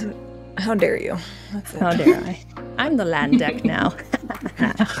 yes? How dare you? That's it. How dare I? I'm the land deck now.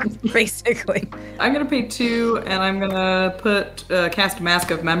 Basically. I'm gonna pay 2, and I'm gonna cast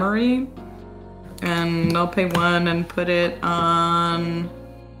Mask of Memory, and I'll pay 1 and put it on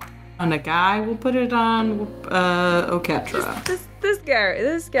a guy. We'll put it on Oketra.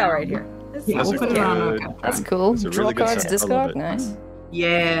 This gal right here. Yeah, we'll put it on Oketra. That's cool. That's a Draw really good cards, set. I love discard. it. Nice.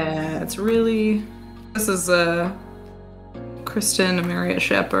 Yeah, it's really. This is a Kristen Amaria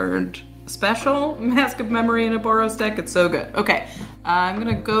Shepherd special Mask of Memory in a Boros deck. It's so good. Okay, I'm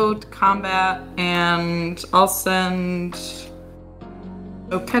gonna go to combat, and I'll send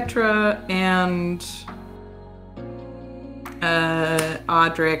Oketra and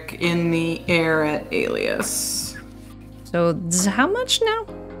Audric in the air at Alias. So how much now?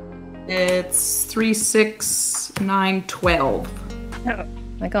 It's 3, 6, 9, 12.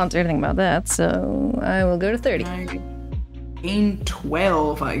 I can't do anything about that, so I will go to 30. I gain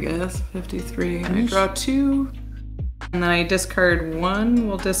 12, I guess. 53. I draw 2, and then I discard 1.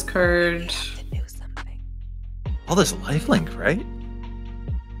 We'll discard. All this lifelink, right?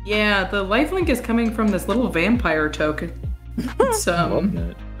 Yeah, the lifelink is coming from this little vampire token. So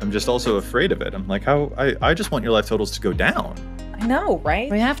I'm just also afraid of it. I'm like, I just want your life totals to go down. I know, right?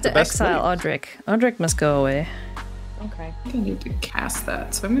 We have to The best exile Audric. Audric must go away. Okay. I think I need to cast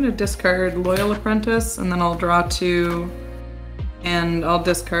that. So I'm going to discard Loyal Apprentice, and then I'll draw 2, and I'll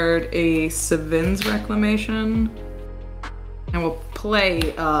discard a Savin's Reclamation. And we'll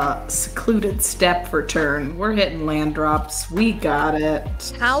play Secluded Step for turn. We're hitting land drops. We got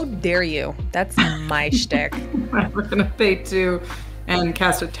it. How dare you? That's my shtick. We're gonna pay 2 and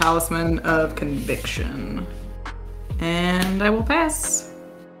cast a Talisman of Conviction. And I will pass.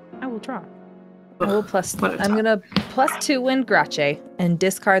 I will draw. I will plus. What a I'm gonna +2 Windgrace and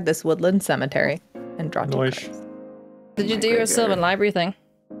discard this Woodland Cemetery and draw 2 Nice. cards. Did you do your Sylvan Library thing?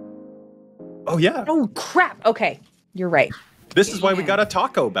 Oh yeah. Oh crap! Okay, you're right. This is why we got a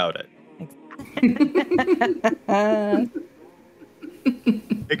taco about it.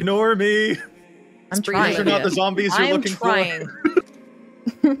 Ignore me. I'm These trying. are not the zombies you're I'm looking trying.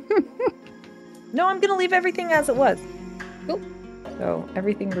 No, I'm gonna leave everything as it was. Cool. So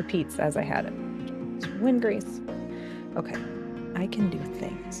everything repeats as I had it. Windgrace. Okay, I can do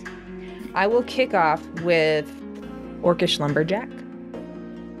things. I will kick off with Orcish Lumberjack.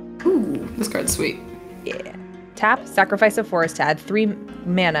 Ooh, this card's sweet. Yeah. Tap, sacrifice a forest to add 3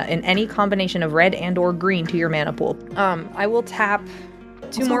 mana in any combination of red and or green to your mana pool. I will tap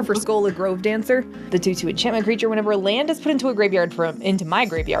 2 more for Skull of Grove Dancer. The 2/2 enchantment creature. Whenever a land is put into a graveyard into my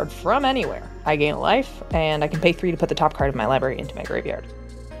graveyard from anywhere, I gain a life, and I can pay 3 to put the top card of my library into my graveyard.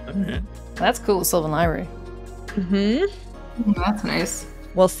 Okay. That's cool, Sylvan Library. Mm-hmm. That's nice.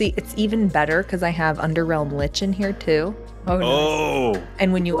 Well, see, it's even better because I have Underrealm Lich in here too. Oh, nice. Oh.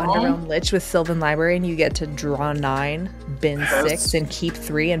 And when you Underrealm Lich with Sylvan Library and you get to draw 9, bin 6, and keep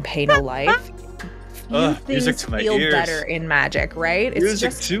 3 and pay no life, few music things to my feel ears. better in Magic, right? It's Music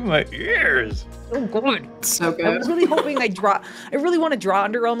just to my ears. so good. So I good. was really hoping I really want to draw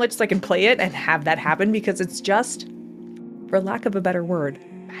Underrealm Lich so I can play it and have that happen because it's just, for lack of a better word,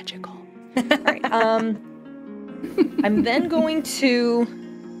 magical. All right, I'm then going to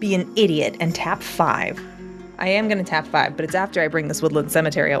be an idiot and tap 5. I am going to tap 5, but it's after I bring this Woodland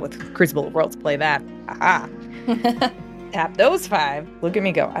Cemetery out with Crucible of Worlds. Play that. Aha. Tap those 5. Look at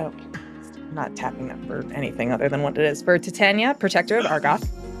me go. I'm not tapping that for anything other than what it is. For Titania, Protector of Argoth.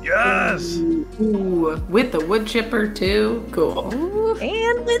 Yes. Ooh, with the wood chipper too. Cool.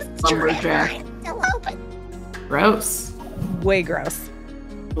 And with Lumberjack. Gross. way gross.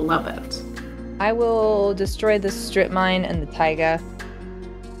 Love it. I will destroy the Strip Mine and the Taiga.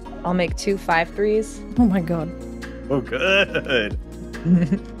 I'll make 2 5/3s. Oh my god. Oh, good.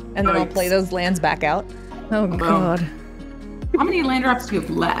 And then I'll play those lands back out. Oh god. How many land drops do you have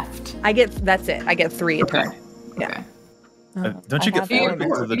left? That's it. I get 3 a turn. Yeah. Okay. Don't you I get have 4 that.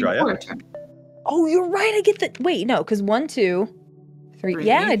 because of the You get dryad? 4 a turn. Oh, you're right. I get the. Wait, no, because 1, 2, 3. 3,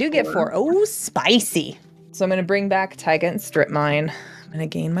 Yeah, I do get 4. 4. Oh, spicy. So I'm going to bring back Taiga and Strip Mine. I'm going to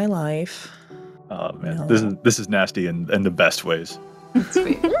gain my life. Oh man, No. this is nasty in the best ways.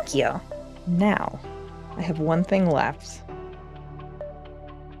 Sweet. Thank you. Now, I have one thing left.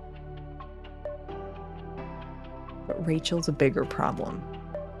 But Rachel's a bigger problem.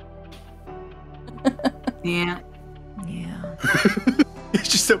 Yeah. Yeah.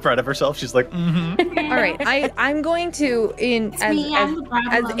 She's so proud of herself. She's like, mm-hmm. All right, I'm going to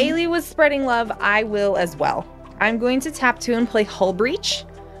as Ailidh was spreading love, I will as well. I'm going to tap 2 and play Hull Breach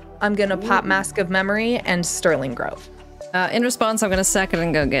I'm gonna pop Mask of Memory and Sterling Grove. In response, I'm gonna sack it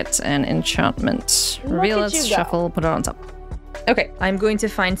and go get an enchantment. Reveal at it, you go. shuffle, put it on top. Okay, I'm going to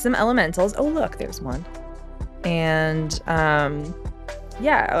find some elementals. Oh look, there's one. And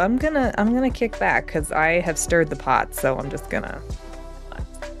yeah, I'm gonna kick back because I have stirred the pot, so I'm just gonna.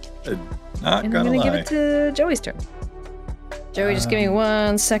 Not And gonna I'm gonna lie. give it to Joey's turn. Joey, just give me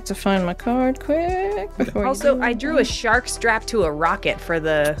 1 sec to find my card quick. before you Also, do I drew a shark strapped to a rocket for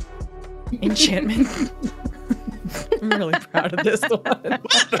the enchantment. I'm really proud of this one.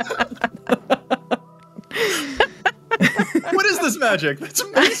 What is this magic? That's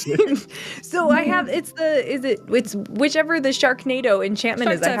amazing. So I have it's whichever the Sharknado enchantment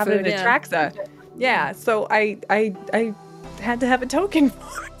Shark is. I have it in typhoon, yeah. Atraxa. Yeah, so I had to have a token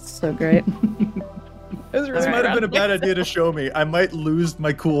for it. So great. This might have been a bad idea to show me. I might lose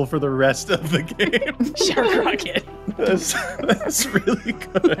my cool for the rest of the game. Shark rocket. That's really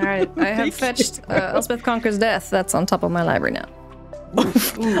good. All right, I have fetched Elspeth Conquers Death. That's on top of my library now.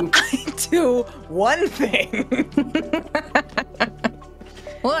 I do one thing.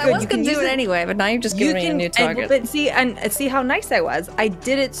 Well, I Good, was you going can to do use it it- anyway, but now you've just given me a new target. But see how nice I was. I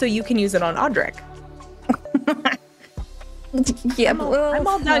did it so you can use it on Audric. Yeah, I'm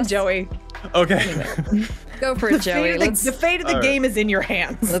all done, Joey. Okay. Go for it, Joey. The fate of the All right. game is in your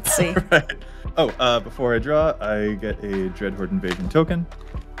hands. Let's see. Right. Oh, before I draw, I get a Dreadhorde Invasion token.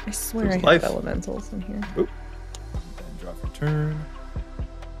 I swear I There's have life. elementals in here. And draw for turn.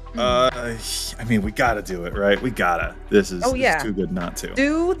 I mean, we gotta do it, right? We gotta. This is, Oh, this yeah. is too good not to.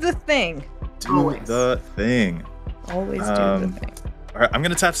 Do the thing. Do Always. the thing. Always do the thing. All right, I'm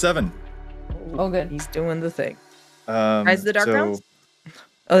gonna tap 7. Oh, good. He's doing the thing. Rise of the Dark so Realms?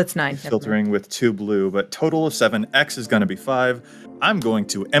 Oh, it's 9. Never mind. filtering with 2 blue, but total of 7. X is gonna be 5. I'm going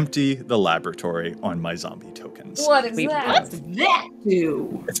to empty the laboratory on my zombie tokens. What is Wait, that? What's that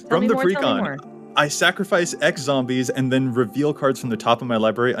do? It's Tell from me the more, tell me precon. I sacrifice X zombies and then reveal cards from the top of my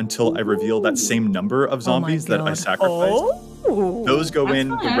library until I reveal that same number of zombies that I God. sacrificed. Oh. Those go That's in,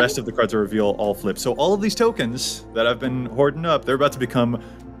 the fun. rest of the cards I reveal all flip. So all of these tokens that I've been hoarding up, they're about to become,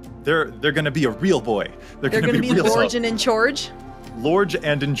 they're gonna be a real boy. They're They're gonna going to be be real Lorge zombies. and in charge? Lorge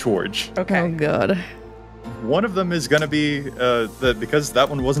and in charge. Oh, Okay. God. One of them is gonna be, because that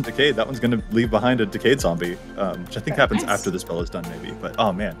one wasn't decayed, that one's gonna leave behind a decayed zombie, which I think happens Nice. after the spell is done maybe. But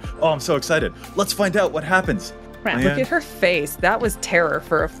oh man, I'm so excited. Let's find out what happens. Crap. Man. Look at her face. That was terror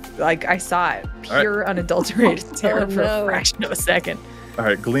for I saw it. All right. Pure, unadulterated terror for no. a fraction of a second. All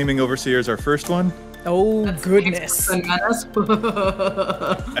right, Gleaming Overseer is our first one. Oh, That's goodness. Hexproof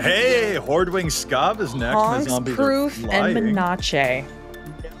and Menace. Hey, Hordwing Scav is next. My Honks, zombies Proof, are and flying. Menace. A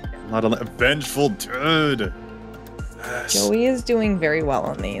lot of Vengeful Dude. Yes. Joey is doing very well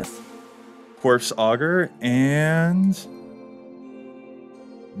on these. Corpse Augur and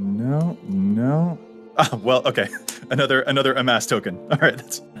no. Ah, well, okay. Another Amass token. All right,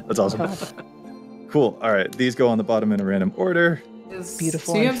 that's awesome. Cool. All right, these go on the bottom in a random order.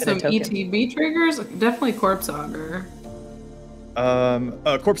 Beautiful So you have some infinite token. ETB triggers? Definitely Corpse Augur.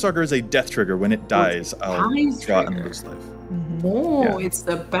 Corpse Augur is a death trigger. When it dies, I'll dies draw trigger. and lose life. Oh, Yeah. it's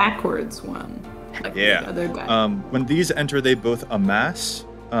the backwards one. Like Yeah. The other guy. When these enter, they both amass,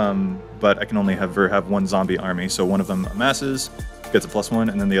 but I can only have one zombie army. So one of them amasses, gets a +1,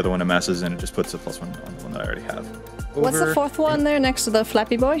 and then the other one amasses, and it just puts a +1 on the one that I already have. What's the Over 4th one there next to the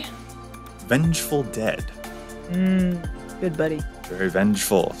Flappy Boy? Vengeful Dead. Good buddy. Very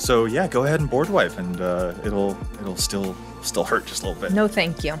vengeful. So yeah, go ahead and board wipe, and it'll still hurt just a little bit. No,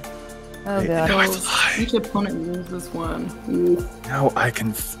 thank you. Oh, Hey, God. now I So fly. each opponent uses one. Ooh. Now I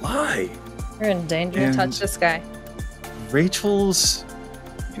can fly. You're in danger. And Touch the sky. Rachel's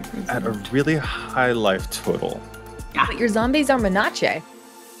at a really high life total. But your zombies are Menace.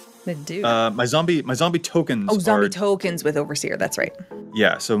 They do. My zombie tokens. Oh, zombie are, tokens with Overseer. That's right.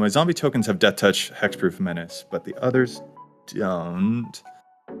 Yeah, so my zombie tokens have Death Touch, Hexproof, Menace, but the others don't.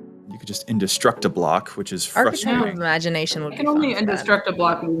 You could just Indestructa block, which is Archetype of frustrating. Imagination would I be can only fun for that. Indestructa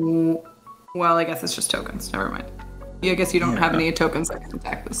block. Well, I guess it's just tokens. Never mind. Yeah, I guess you don't have any tokens that can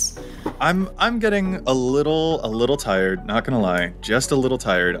attack this. I'm getting a little tired, not gonna lie, just a little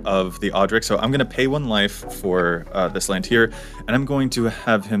tired of the Audric, so I'm gonna pay 1 life for this land here, and I'm going to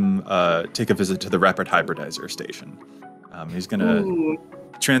have him take a visit to the Rapid Hybridizer station. He's gonna Ooh.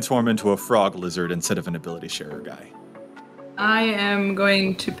 transform into a frog lizard instead of an ability sharer guy. I am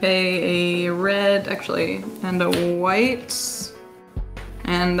going to pay a red, actually, and a white.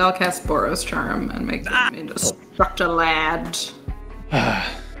 And I'll cast Boros Charm and make them Indestructa lad.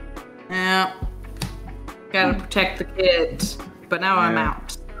 Yeah. Gotta protect the kid. But now I'm Yeah.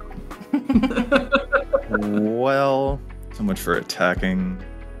 out. Well, so much for attacking.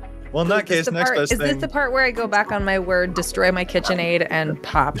 Well, in that case, next best Is thing. this the part where I go back on my word, destroy my KitchenAid, and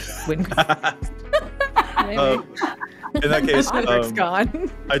pop Windgrace? In that case, Roderick's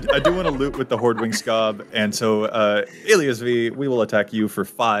gone. I do want to loot with the Hordewing Scob, and so Alias V, we will attack you for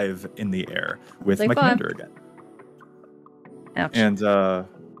 5 in the air with Take my 5. commander again. Ouch. And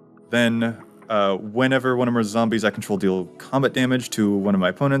then whenever one of my zombies I control deal combat damage to one of my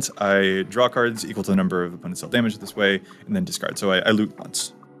opponents, I draw cards equal to the number of opponents dealt damage this way, and then discard. So I loot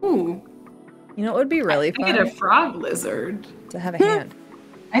once. Ooh, You know what would be really I get fun? a frog lizard. To have a hand.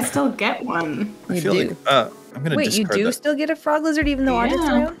 I still get one. I You feel do. like I'm gonna Wait, you discard do that. still get a frog lizard even though Audrey's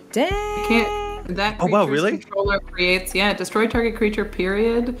Yeah. around? Dang. I can't. That Oh, wow, creature's really? controller creates, destroy target creature,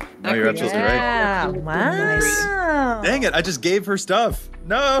 period. No, you're absolutely right. Yeah, wow. Dang it! I just gave her stuff.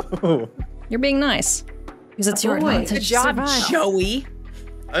 No, You're being nice. Because it's your boy. advantage Good to job, survive. Joey.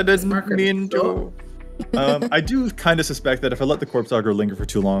 I didn't Marker. mean to. I do kind of suspect that if I let the corpse auger linger for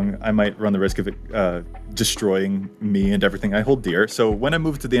too long, I might run the risk of it destroying me and everything I hold dear. So when I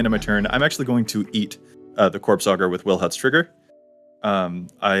move to the end of my turn, I'm actually going to eat the corpse auger with Wilhelt's trigger.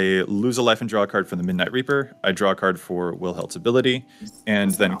 I lose a life and draw a card from the Midnight Reaper. I draw a card for Wilhelt's ability,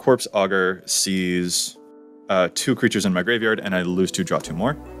 and then corpse auger sees 2 creatures in my graveyard, and I lose 2, draw 2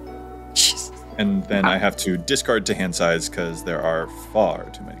 more. Jesus. And then I have to discard to hand size because there are far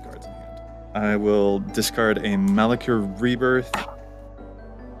too many cards in hand. I will discard a Malakir Rebirth,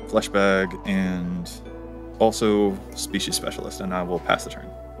 Fleshbag, and also Species Specialist, and I will pass the turn.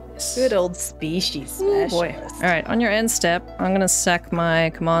 Good old species Oh boy. specialist. All right, on your end step, I'm gonna sack my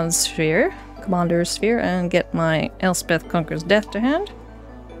Commander Sphere, and get my Elspeth Conquers Death to hand.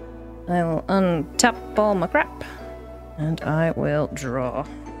 I will untap all my crap, and I will draw.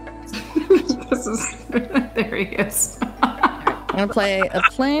 This is there he is. I'm gonna play a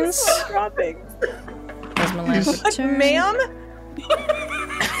Plains as my last turn. Ma'am?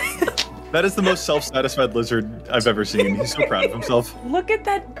 That is the most self-satisfied lizard I've ever seen. He's so proud of himself. Look at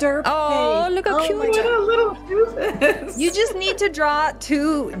that derp Oh, face. look how cute! What a little doofus. You just need to draw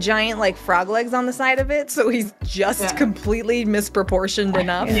 2 giant like frog legs on the side of it so he's just completely misproportioned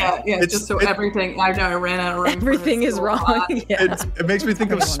enough. Yeah, just so everything. I know I ran out of room. Everything is wrong. Yeah. It makes me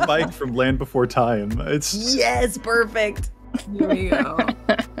think of Spike from Land Before Time. It's Yes, perfect. Here we go.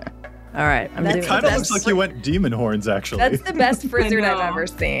 All right, I'm That's doing kind of That's looks like you went demon horns, actually. That's the best frizzard I've know. ever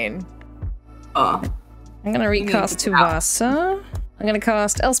seen. Oh, I'm gonna recast Tuvasa. I'm gonna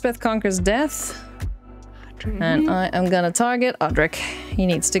cast Elspeth Conquers Death. And I am gonna target Audric. He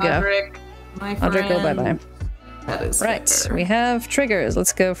needs to go. Audric, my friend. Audric, go bye-bye. That is Right, fair. we have triggers.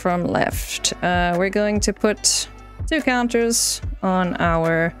 Let's go from left. We're going to put 2 counters on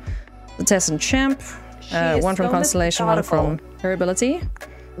our Tessent Champ. She is One from so Constellation, one methodical from her ability.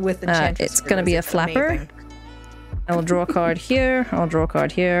 with Enchantress. It's gonna be a flapper. Amazing. I will draw a card here, I'll draw a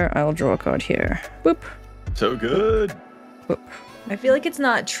card here, I will draw a card here. Boop. so good. I feel like it's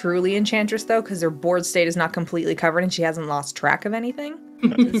not truly Enchantress though, because her board state is not completely covered and she hasn't lost track of anything.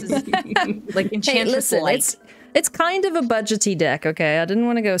 This is like Hey, Enchantress listen, light. it's kind of a budgety deck, okay? I didn't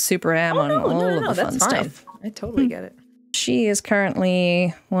want to go super ham on all of the fun that's fine. stuff. I totally get it. She is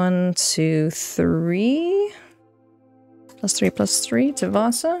currently 1, 2, 3. +3/+3 to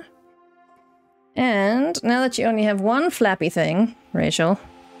Vasa. And now that you only have 1 flappy thing, Rachel,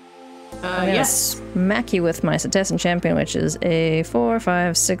 I'm gonna Yes. smack you with my Tessent Champion, which is a 4,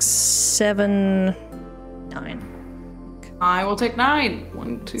 5, 6, 7, 9. I will take 9.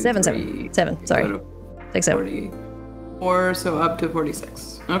 1, 2, 7, 3. 7, sorry. Go to Take 7. 44, so up to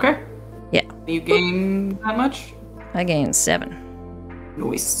 46. Okay. Yeah, You gain that much? I gained 7.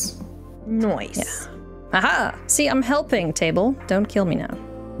 Nice. Nice. Aha! See, I'm helping, table. Don't kill me now.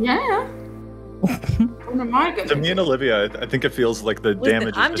 Yeah. What am I gonna To me and Olivia, I think it feels like the Listen,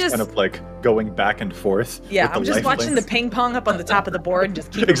 damage I'm is just just- kind of like going back and forth. Yeah, with the I'm just life watching the links. ping pong up on the top of the board and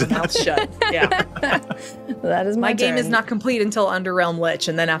just keeping my mouth shut. Yeah. That is my My game turn. is not complete until Underrealm Lich,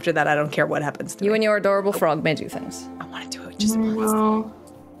 and then after that, I don't care what happens to You me. and your adorable frog may do things. I want to do it just once. Well,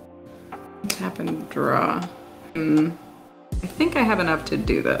 tap and draw. I think I have enough to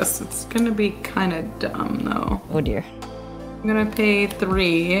do this. It's gonna be kind of dumb though. Oh dear. I'm gonna pay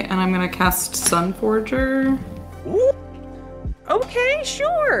 3, and I'm gonna cast Sunforger. Ooh. Okay,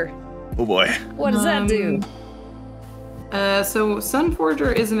 sure. Oh boy. What does that do? So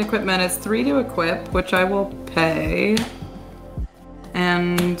Sunforger is an equipment. It's 3 to equip, which I will pay.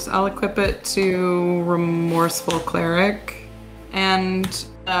 And I'll equip it to Remorseful Cleric. And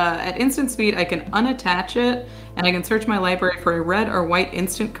at instant speed, I can unattach it, and I can search my library for a red or white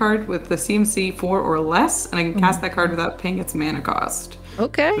instant card with the CMC 4 or less, and I can cast that card without paying its mana cost.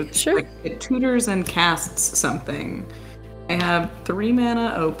 Okay, It's sure. like it tutors and casts something. I have 3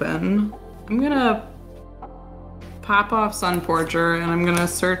 mana open. I'm gonna pop off Sunforger and I'm gonna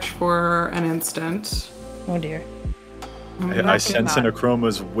search for an instant. Oh dear. I sense an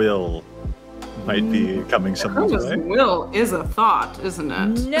Akroma's will might be coming someone's Akroma's way. will is a thought, isn't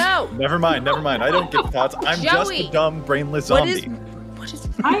it? No. Never mind. I don't get thoughts. I'm just Joey, a dumb, brainless zombie. What is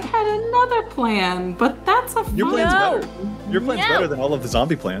I had another plan, but that's a Your plan's No. better. Your plan's No. better than all of the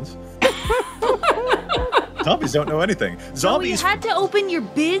zombie plans. Zombies don't know anything. So you had to open your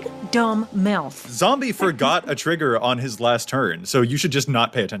big dumb mouth. Zombie forgot a trigger on his last turn, so you should just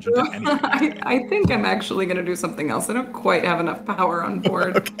not pay attention to anything. I think I'm actually going to do something else. I don't quite have enough power on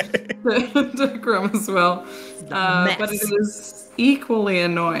board to Akroma as well. But it is equally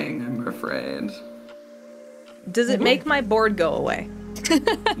annoying, I'm afraid. Does it make my board go away?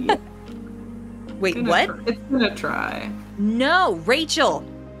 Yeah. Wait, what? It's going to try. No, Rachel.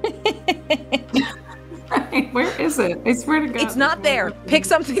 Where is it? I swear to God. It's not there. Pick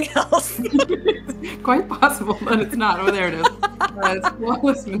something else. It's quite possible that it's not. Oh, there it is. It's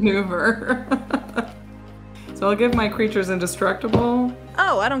flawless maneuver. So I'll give my creatures indestructible.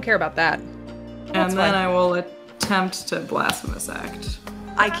 Oh, I don't care about that. And then I will attempt to Blasphemous Act.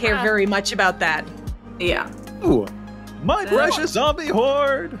 I care very much about that. Yeah. Ooh, my precious zombie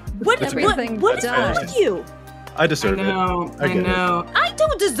horde! What is wrong with you? I deserve it. I get know. I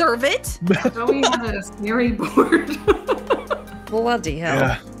don't deserve it. Joey had a scary board. Bloody hell.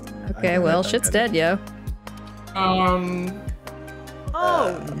 Yeah. Okay, well, shit's dead, yo.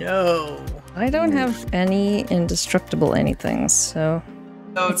 Oh no. I don't have any indestructible anything, so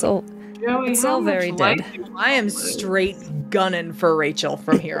it's all Joey, it's how all very much dead. life do you I am live? straight gunning for Rachel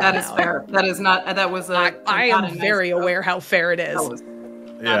from here on That is out. fair. That is not. That was a. I not a am nice very move. aware how fair it is. That was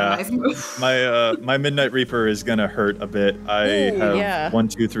not Yeah. a nice move. My Midnight Reaper is gonna hurt a bit. I Ooh, have yeah. 1,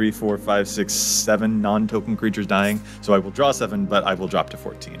 2, 3, 4, 5, 6, 7 non-token creatures dying, so I will draw 7, but I will drop to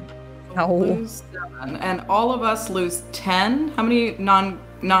 14. Ow. Lose 7, and all of us lose 10. How many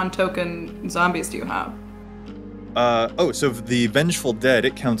non-token zombies do you have? So the Vengeful Dead,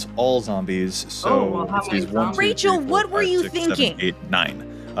 it counts all zombies. So Oh, well, how it's many these 1, 2, 3, Rachel, 4, what were 5, you 6, 7, thinking? 8,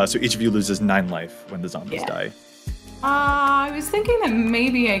 9. So each of you loses 9 life when the zombies die. I was thinking that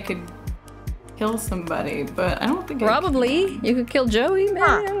maybe I could kill somebody, but I don't think Probably. You could kill Joey, maybe.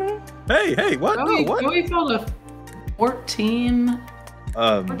 I don't know. Hey, what? Joey, No, what? Joey filled a 14,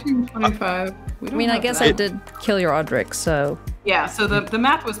 25. We I don't mean, I have guess that. I did kill your Audric, so Yeah, so the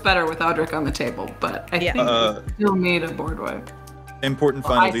math was better with Audric on the table, but I think we still need a board wipe. Important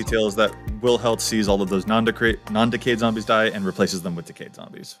final detail is that Wilhelt sees all of those non-decayed zombies die and replaces them with decayed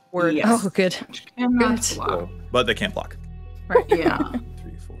zombies. Word. Yes. oh, good. Cannot Good. block. But they can't block. Yeah. 3,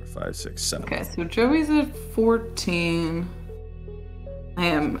 4, 5, 6, 7. Okay, so Joey's at 14. I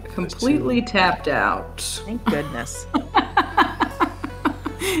am completely tapped out. Thank goodness.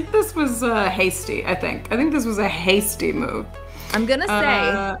 This was hasty, I think. I think this was a hasty move. I'm gonna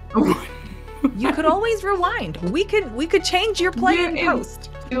say you could always rewind. We could change your play in post.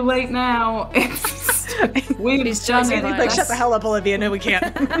 Too late now. We've done it. Like, shut the hell up, Olivia. No, we can't.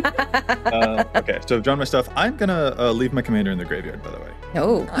 Okay, so I've drawn my stuff. I'm gonna leave my commander in the graveyard, by the way.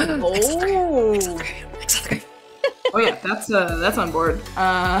 Oh. Oh yeah, that's on board.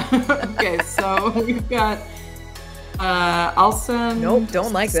 Okay, so we've got. I'll send. Nope,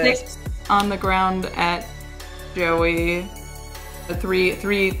 don't like 6 on the ground at Joey. A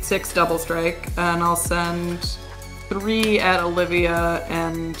 3/6 double strike, and I'll send 3 at Olivia,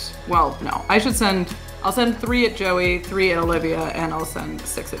 and well, no, I'll send 3 at Joey, 3 at Olivia, and I'll send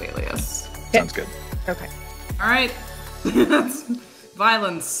 6 at Alias. Sounds good. Okay. All right, that's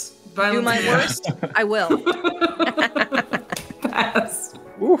violence. Do my worst. I will. Pass.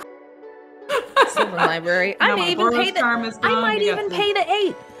 Sylvan Library. I No, may my even pay Boros the. charm is I gone. might We got even the- pay the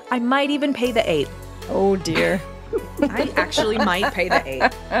 8. I might even pay the 8. Oh, dear. I actually might pay the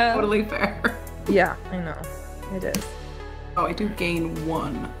 8. Totally fair. Yeah, I know. It is. Oh, I do gain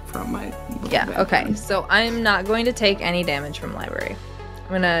 1 from my. Yeah, okay. So I'm not going to take any damage from library. I'm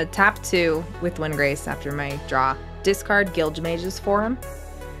going to tap 2 with Windgrace after my draw. Discard Guild Mage's Forum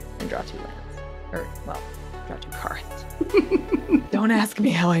and draw 2 lands. Or, well, draw 2 cards. Don't ask me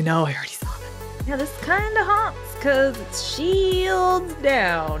how I know. I already saw them. Yeah, this kind of haunts because it's shields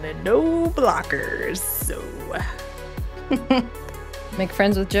down and no blockers. So, Make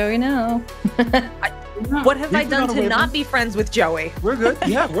friends with Joey now. what have I You've done got to away not with- be friends with Joey? We're good.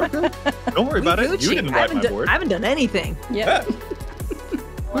 Yeah, we're good. Don't worry about it. Gucci. You didn't wipe my board. I haven't done anything. Yeah.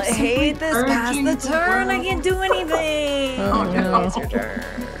 I hate this. Pass the turn. I can't do anything. Oh, no. It's your turn.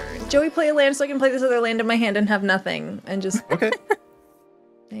 Joey, play a land so I can play this other land in my hand and have nothing. And just Okay.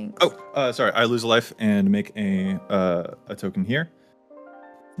 Thanks. Oh, sorry. I lose a life and make a token here.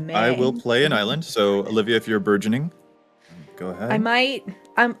 Man. I will play an island. So Olivia, if you're burgeoning, go ahead. I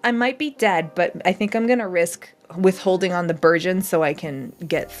might be dead, but I think I'm gonna risk withholding on the burgeon so I can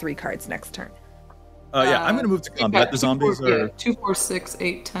get 3 cards next turn. Yeah, I'm going to move to combat. The zombies are 2, 4, 6,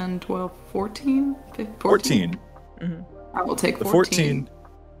 8, 10, 12, 14, 15, 14. I will take The 14. 14,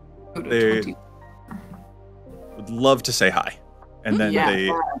 Go to they 20. would love to say hi. And then they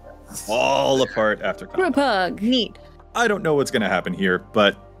fall apart after combat. Group hug. Neat. I don't know what's going to happen here,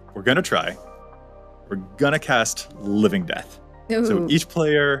 but we're going to try. We're going to cast Living Death. Ooh. So each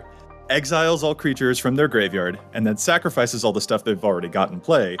player exiles all creatures from their graveyard and then sacrifices all the stuff they've already got in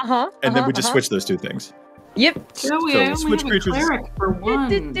play. And then we just switch those 2 things. Yep. Joey, So I only switch have creatures- a cleric for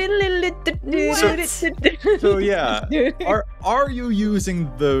 1. So yeah, are you using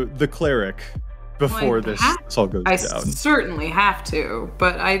the cleric before Well, this all goes I down? certainly have to,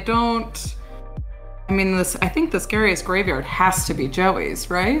 but I don't. I mean, I think the scariest graveyard has to be Joey's,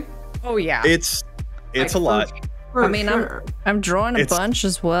 right? Oh yeah. It's Like, a lot. for I mean, sure. I'm drawing a It's- bunch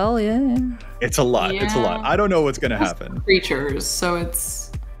as well. Yeah. It's a lot. It's a lot. Yeah. I don't know what's gonna happen. creatures, so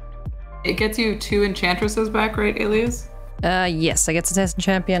it gets you 2 enchantresses back, right, Alias? Yes, I get to test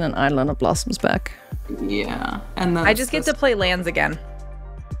champion and Island of Blossoms back. Yeah, and then I just get to play lands again.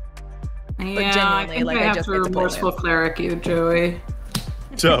 Yeah, genuinely, I think like, I I have just to get to play remorseful lands. cleric you, Joey.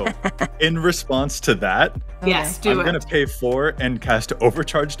 So, in response to that, Yes, do I'm it. gonna pay 4 and cast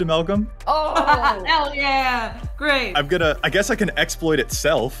Overcharged Amalgam. Oh. Hell yeah! Great. I guess I can exploit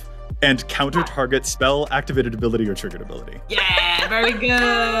itself and counter target spell, activated ability, or triggered ability. Yeah, very good.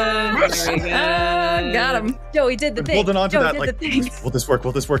 Very good. Got him. Joey did the I'm thing. holding on to Joey that, did like, the thing. will this work?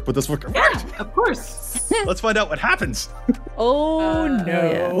 Will this work? Will this work? Yeah, of course. Let's find out what happens. Oh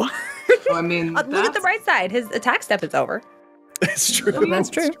no. So, I mean, Look at the right side. His attack step is over. It's true. That's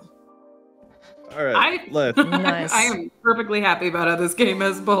true. All right, let's. Nice. I am perfectly happy about how this game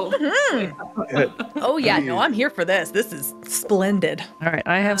has both. Oh yeah, no, I'm here for this. This is splendid. All right,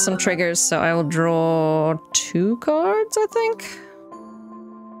 I have some triggers, so I will draw 2 cards, I think.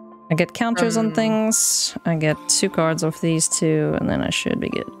 I get counters on things. I get 2 cards off these 2, and then I should be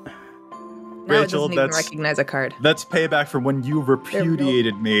good. Now it Rachel, doesn't even that's- recognize a card. That's payback for when you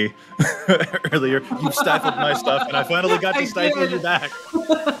repudiated me earlier. You stifled my stuff, and I finally got to stifle you back.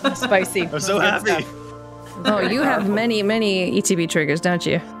 Spicy. I'm so happy. Oh, you have many ETB triggers, don't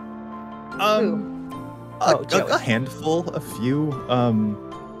you? Joey. A handful, a few.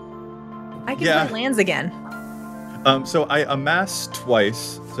 I can Yeah. play lands again. So I amass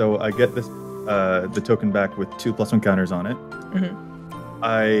twice, so I get this the token back with 2+1 counters on it.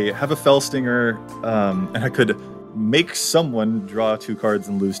 I have a Fell Stinger, and I could make someone draw 2 cards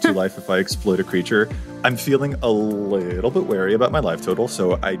and lose 2 life if I exploit a creature. I'm feeling a little bit wary about my life total,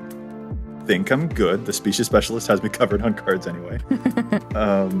 so I think I'm good. The Species Specialist has me covered on cards anyway.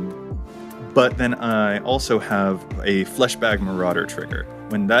 But then I also have a Fleshbag Marauder trigger.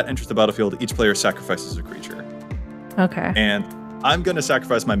 When that enters the battlefield, each player sacrifices a creature. Okay. And I'm going to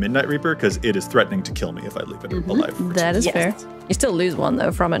sacrifice my Midnight Reaper because it is threatening to kill me if I leave it alive. for That is Yes. fair. You still lose 1,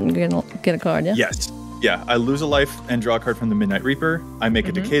 though, from it and get a card, yeah? Yes. Yeah, I lose a life and draw a card from the Midnight Reaper. I make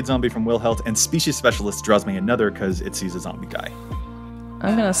a Decayed Zombie from Wilhelt, and Species Specialist draws me another because it sees a zombie guy.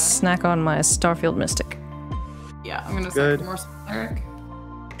 I'm gonna snack on my Starfield Mystic. Yeah, I'm gonna Good. say more cleric.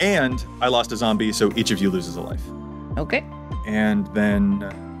 And I lost a zombie, so each of you loses a life. Okay. And then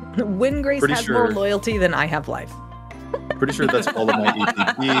Windgrace Pretty has sure- more loyalty than I have life. pretty sure that's all of my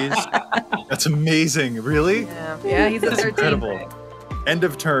ETBs. That's amazing. Really? Yeah, he's a That's 13. incredible. End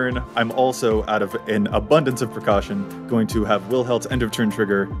of turn, I'm also, out of an abundance of precaution, going to have Wilhelt's end of turn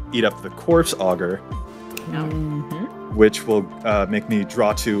trigger eat up the Corpse Augur, which will make me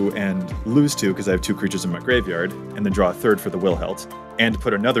draw 2 and lose 2 because I have 2 creatures in my graveyard, and then draw a 3rd for the Wilhelt, and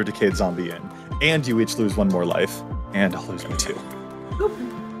put another Decayed Zombie in. And you each lose 1 more life, and I'll lose me 2.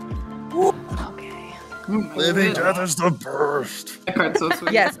 Okay. Living Death is the burst. That card's so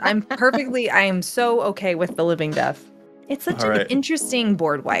sweet. Yes, I am so okay with the living death. It's such All an right. interesting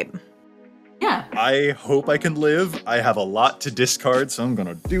board wipe. Yeah. I hope I can live. I have a lot to discard, so I'm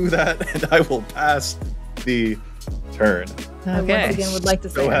gonna do that, and I will pass the turn. I once Okay. again would like to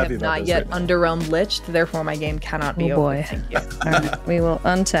So say I happy have about not this yet right now. underrealmed liched, therefore my game cannot be Oh, over. boy. Thank you. Alright, we will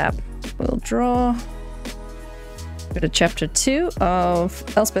untap. We'll draw. Go to chapter 2 of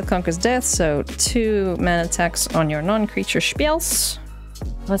Elspeth Conquers Death, so 2 mana attacks on your non-creature spells.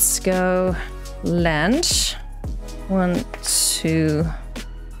 Let's go land. 1, 2,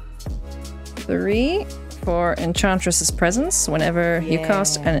 3 for Enchantress's Presence. Whenever you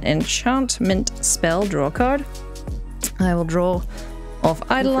cast an enchantment spell, draw a card. I will draw off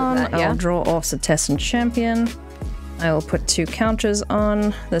Eidolon. that, yeah. I'll draw off the Tessin Champion. I will put 2 counters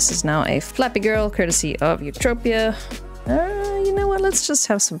on. This is now a Flappy Girl, courtesy of Eutropia. You know what? Let's just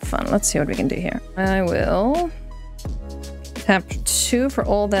have some fun. Let's see what we can do here. I will tap 2 for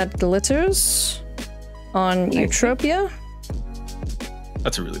all that glitters on Eutropia.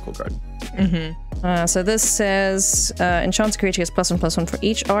 That's a really cool card. So this says enchants a creature gets +1/+1 for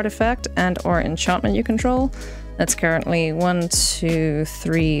each artifact and or enchantment you control. That's currently 1, 2,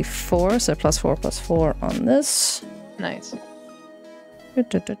 3, 4. So +4/+4 on this. Nice. One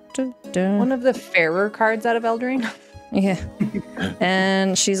One of the fairer cards out of Eldraine. Yeah.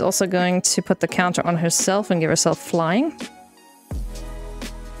 And she's also going to put the counter on herself and give herself flying.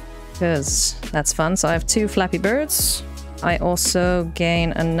 Because that's fun. So I have 2 Flappy Birds. I also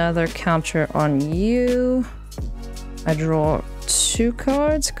gain another counter on you. I draw 2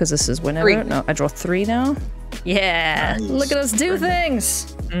 cards, because this is whenever. 3. No, I draw 3 now. Yeah! Nice. Look at us do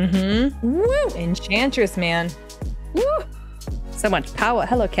things! Woo! Enchantress, man. Woo! So much power.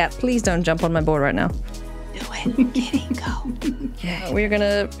 Hello, cat. Please don't jump on my board right now. Do it. Kitty, go. We're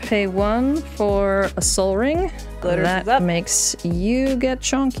gonna pay 1 for a Soul Ring. Glitters That is up. makes you get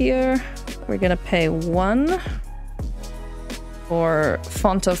chunkier. We're gonna pay 1 for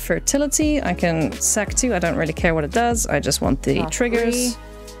Font of Fertility. I can sack 2. I don't really care what it does. I just want the triggers. 3.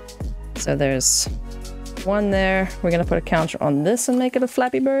 So there's 1 there. We're gonna put a counter on this and make it a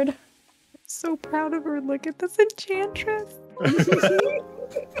Flappy Bird. So proud of her. Look at this Enchantress.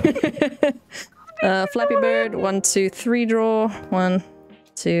 Flappy Bird, 1, 2, 3 draw. 1,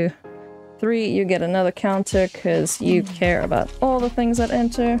 2, 3. You get another counter because you care about all the things that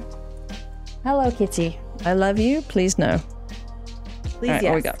enter. Hello, kitty. I love you. Please no. Please, All right, yes.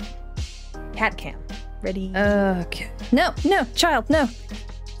 what we got? Cat cam. Ready? Okay. No, child, no.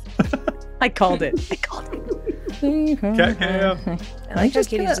 I called it. I called it. Cat cam. I like I'm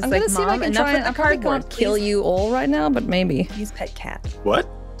Kitty's just gonna like, see if I Mom, can enough try. with the I probably cardboard. can't kill Please you all right now, but maybe. use pet cat. What?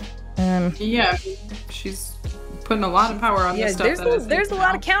 Yeah, she's putting a lot of power on Yeah, this stuff. there's a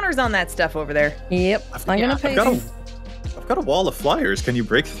lot of counters on that stuff over there. Yep. I'm gonna pay. I've got a wall of flyers. Can you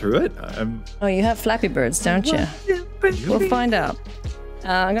break through it? Oh, you have Flappy Birds, don't you? We'll find out.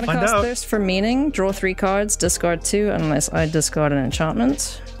 I'm gonna Find cast out. Thirst for Meaning, draw 3 cards, discard 2 unless I discard an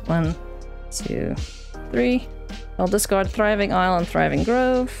enchantment. 1, 2, 3. I'll discard Thriving Isle and Thriving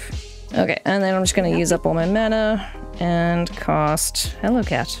Grove. Okay, and then I'm just gonna use up all my mana and cast Hello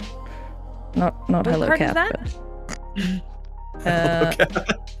Cat. Not What Hello card Cat, is but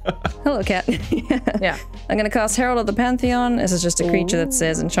Hello Cat. Yeah. I'm gonna cast Herald of the Pantheon. This is just a creature that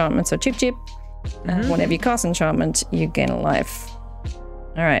says enchantment, so cheap. Whenever you cast enchantment, you gain a life.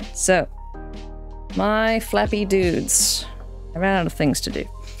 Alright, so my flappy dudes. I ran out of things to do.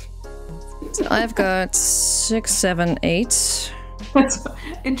 So I've got 6, 7, 8.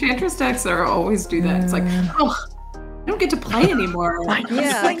 Enchantress decks are always do that. It's like, oh, I don't get to play anymore.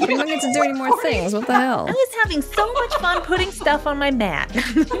 Yeah, I don't get to do any more things. What the hell? I was having so much fun putting stuff on my mat.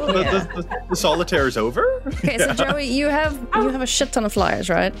 The solitaire is over? Okay, so Joey, you have a shit ton of flyers,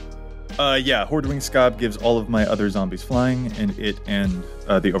 right? Yeah, Hordewing Scob gives all of my other zombies flying, and it and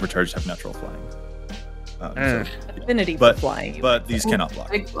the Overcharged have natural flying. Affinity for But, flying. but these cannot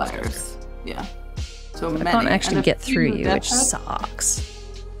block. Big flyers. Yeah. So I many. can't actually And a get through few you, death which touch. sucks.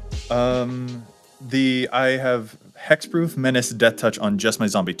 I have Hexproof, Menace, Death Touch on just my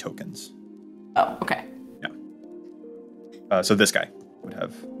zombie tokens. Oh, okay. Yeah. So this guy would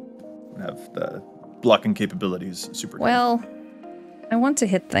have the blocking capabilities super. Well, I want to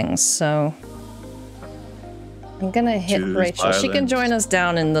hit things, so I'm gonna hit Choose Rachel. She can violence. join us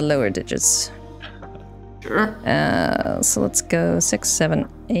down in the lower digits. Sure. So let's go 6, 7,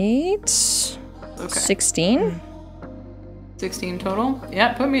 8, Okay. 16. 16 total?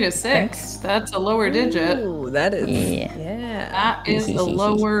 Yeah, put me to 6. That's a lower digit. Ooh, that is. Yeah. Yeah. That is a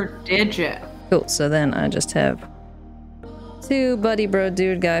lower digit. Cool. So then I just have 2 buddy bro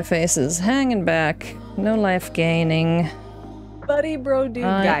dude guy faces hanging back, no life gaining. Buddy bro dude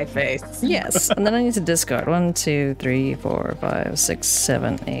guy face. Yes, and then I need to discard 1, 2, 3, 4, 5, 6,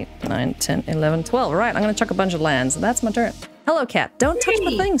 7, 8, 9, 10, 11, 12. Right, I'm gonna chuck a bunch of lands. That's my turn. Hello, cat. Don't touch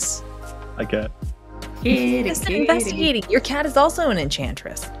the things. I get. Just investigating. Your cat is also an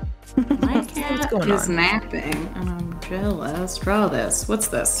enchantress. My cat going is on? napping, and I'm jealous. Draw this. What's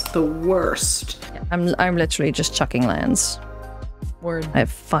this? The worst. I'm literally just chucking lands. Word. I have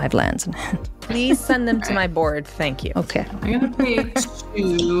 5 lands in hand. Please send them to my board. Thank you. Okay. I'm gonna pay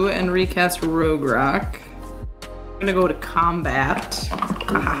 2 and recast Rograhk. I'm gonna go to combat.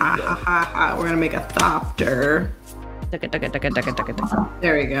 We're gonna make a Thopter.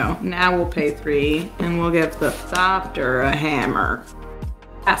 There we go. Now we'll pay 3, and we'll give the Thopter a hammer.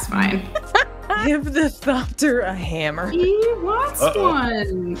 That's fine. Give the Thopter a hammer. He wants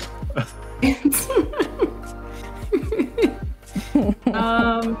one.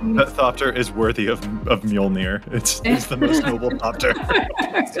 That Thopter is worthy of Mjolnir. It's the most noble Thopter.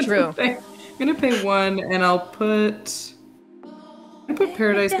 It's true. I'm gonna pay 1, and I put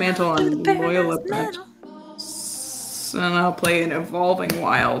Paradise Mantle on Loyal Effect. And I'll play an Evolving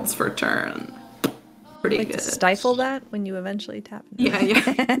Wilds for turn. Pretty Like good. to stifle that when you eventually tap.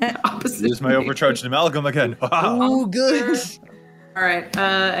 Yeah. Opposite. Use my overcharged amalgam again. Oh, good. All right,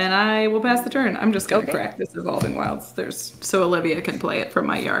 and I will pass the turn. I'm just gonna Okay. crack this Evolving Wilds. So Olivia can play it from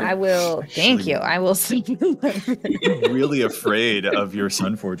my yard. I will. Thank you. I will see you later. I'm really afraid of your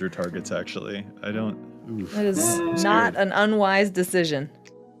Sunforger targets, actually. I don't... Oof. That is I'm not scared. an unwise decision.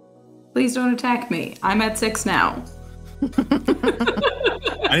 Please don't attack me. I'm at 6 now.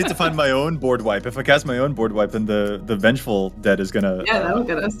 I need to find my own board wipe. If I cast my own board wipe, then the Vengeful Dead is gonna... Yeah, that'll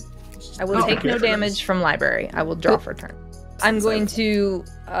get us. I will take no okay. damage from library. I will draw for turn. I'm going to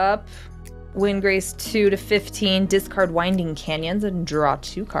up Windgrace 2 to 15, discard Winding Canyons, and draw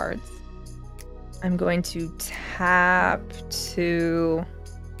 2 cards. I'm going to tap to...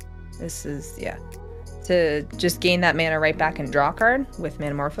 This is, to just gain that mana right back and draw a card with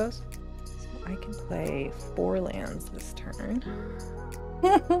Manamorphose. So I can play 4 lands this turn.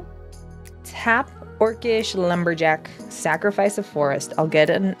 Tap Orcish Lumberjack, sacrifice a forest. I'll get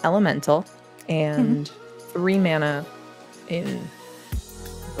an elemental and 3 mana in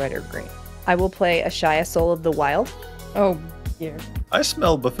red or green. I will play Ashaya Soul of the Wild. Oh, dear. I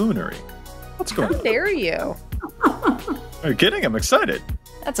smell buffoonery. What's going How on? dare you? Are you kidding? I'm excited.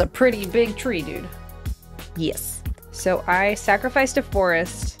 That's a pretty big tree, dude. Yes. So I sacrificed a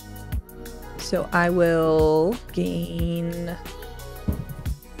forest. So I will gain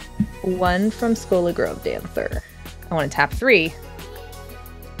 1 from Skola Grove Dancer. I want to tap 3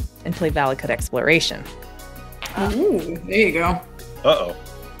 and play Valakut Exploration. Ooh, there you go. Uh-oh.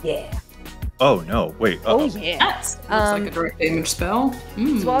 Yeah. Oh, no. Wait. Oh, Uh-oh. yeah. Looks like a direct damage spell.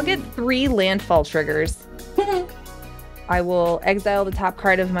 So I'll get 3 landfall triggers. I will exile the top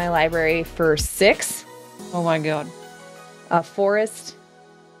card of my library for 6, Oh my god. a forest,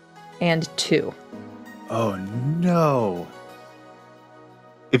 and 2. Oh, no.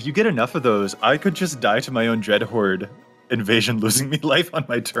 If you get enough of those, I could just die to my own Dreadhorde invasion, losing me life on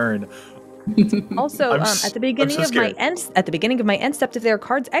my turn. Also, I'm at the beginning so of my scared. end step, if there are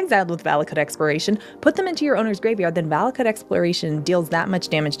cards exiled with Valakut Exploration, put them into your owner's graveyard. Then Valakut Exploration deals that much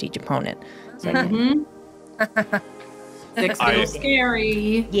damage to each opponent. So I can, 6 I- feels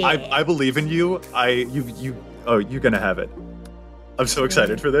scary. yeah. I believe in you. You're gonna have it. I'm so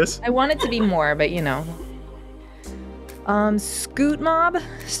excited for this. I want it to be more, but you know. Scoot Mob.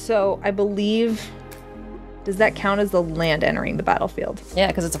 So I believe, does that count as the land entering the battlefield? Yeah,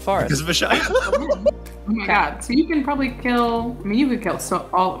 because it's a forest. Because of a shot. Oh my god. So you can probably kill... I mean, you could kill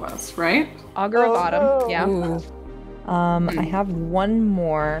all of us, right? Augur of Autumn. Yeah. Ooh. I have 1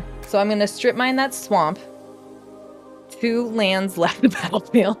 more. So I'm going to strip mine that swamp. 2 lands left the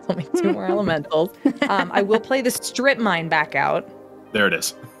battlefield. Only 2 more elementals. I will play the strip mine back out. There it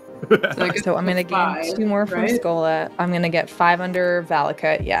is. So, I guess So I'm going to that's gain 5, 2 more from right? Skola. I'm going to get 5 under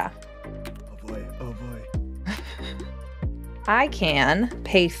Valakut. Yeah. Oh boy. Oh boy. I can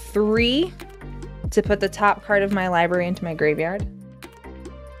pay 3 to put the top card of my library into my graveyard.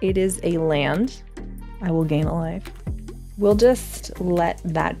 It is a land. I will gain a life. We'll just let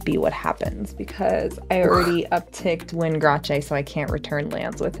that be what happens because I already upticked Windgrace, so I can't return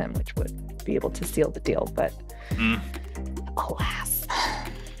lands with him, which would be able to seal the deal. But alas.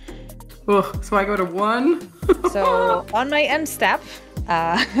 Ugh, so I go to 1. So on my end step,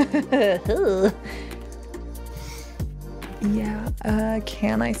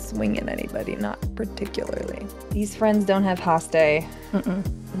 can I swing at anybody? Not particularly. These friends don't have Haste. I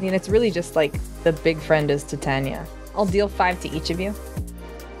mean, it's really just like the big friend is Titania. I'll deal 5 to each of you.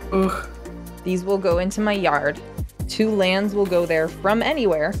 Ugh. These will go into my yard. 2 lands will go there from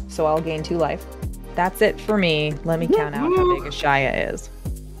anywhere, so I'll gain 2 life. That's it for me. Let me count out how big Ashaya is.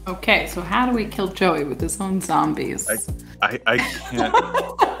 Okay, so how do we kill Joey with his own zombies? I can't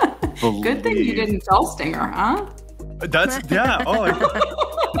believe. Good thing you didn't Felstinger, huh? That's yeah. Oh,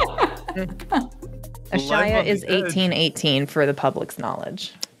 Ashaya is 1818 for the public's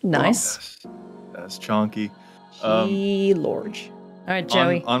knowledge. Nice. That's chonky. He Lorge. All right,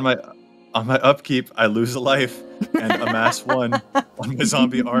 Joey. On my upkeep, I lose a life and amass 1 on my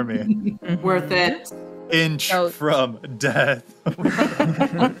zombie army. Worth it. Inch Oh. from death.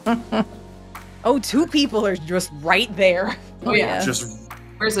 Oh, 2 people are just right there. Oh yeah. Just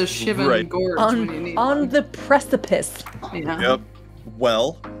Where's a Shivan Right. Gorge when you need On one? the precipice. Yeah. yep.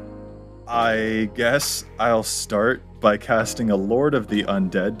 Well, I guess I'll start by casting a Lord of the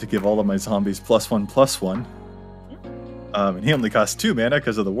Undead to give all of my zombies +1/+1. And he only costs 2 mana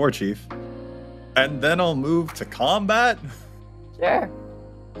because of the War Chief. And then I'll move to combat. Sure.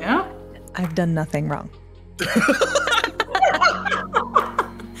 Yeah. I've done nothing wrong.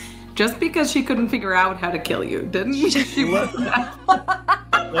 Just because she couldn't figure out how to kill you, didn't she? Let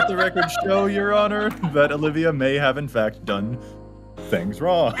the record show, Your Honor, that Olivia may have in fact done things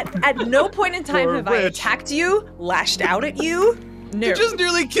wrong. At no point in time For have I which- attacked you, lashed out at you. No. You just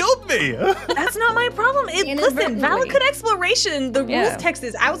nearly killed me! That's not my problem. Listen, Inadvertently. Valakut Exploration, the Yeah. rules text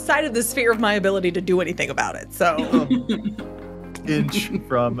is outside of the sphere of my ability to do anything about it. So Inch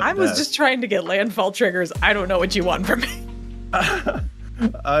from I was that. just trying to get landfall triggers. I don't know what you want from me.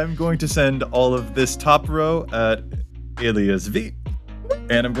 I'm going to send all of this top row at Alias V,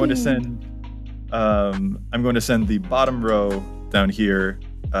 and I'm going to send the bottom row down here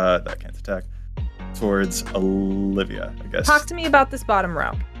that can't attack towards Olivia, I guess. Talk to me about this bottom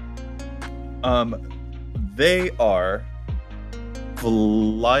row. They are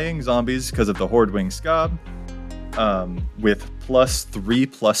flying zombies because of the Horde Wing Scob, with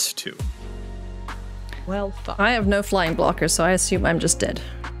 +3/+2. Well, fuck. I have no flying blockers, so I assume I'm just dead.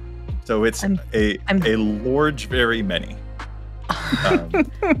 So it's I'm- a large, very many.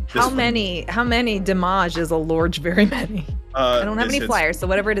 How many damage is a large very many? I don't have any flyers, so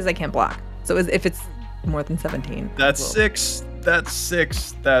whatever it is I can't block. So if it's more than 17. That's well, 6. That's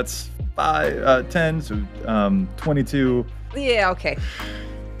 6. That's 5. 10. So 22. Yeah, okay.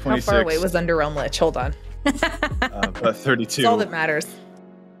 26. How far away was Underrealm Lich? Hold on. 32. That's all that matters.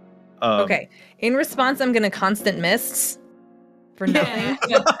 Okay. In response, I'm going to constant mists for nothing.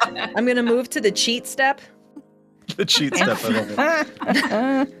 I'm going to move to the cheat step. The cheat step. I love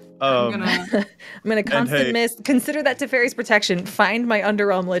it. I'm gonna I'm going to constant hey- mist. Consider that Teferi's protection. Find my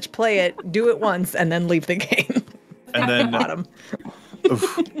Underrealm Lich, play it, do it once, and then leave the game. And then, Bottom.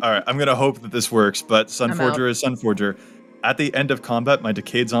 oof. All right, I'm gonna hope that this works. But I'm out. Sunforger is Sunforger. At the end of combat, my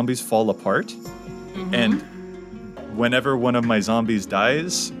decayed zombies fall apart, and whenever one of my zombies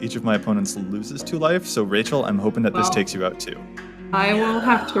dies, each of my opponents loses 2 life. So Rachel, I'm hoping that this Well. takes you out too. I will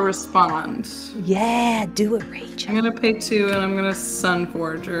have to respond. Yeah, do it, Rachel. I'm gonna pay 2 and I'm gonna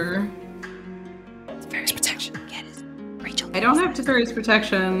Sunforger. Teferi's protection. Get it. Rachel. I don't have Teferi's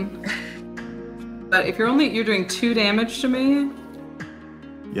protection. But if you're doing 2 damage to me,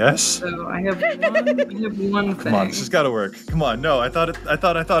 Yes. so I have one thing. Come on, this has got to work. Come on, no, I thought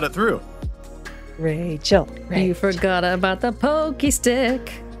it through. Rachel. You forgot about the pokey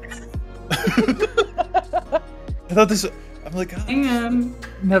stick. I thought this. I'm like, oh, Hang on.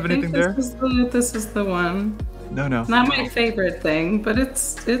 didn't have I think anything there. This is the one. No. Not my favorite thing, but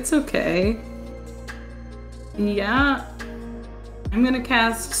it's okay. Yeah. I'm gonna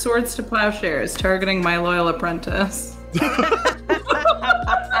cast Swords to Plowshares, targeting my loyal apprentice.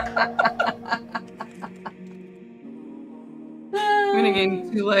 I'm gonna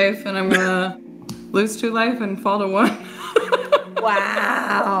gain 2 life, and I'm gonna lose 2 life and fall to 1.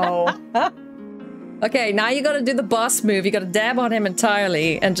 Wow. Okay, now you gotta do the boss move. You gotta dab on him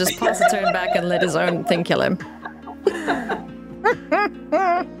entirely and just pass the turn back and let his own thing kill him.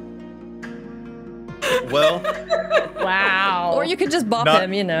 Well, Wow. Or you could just bop Not-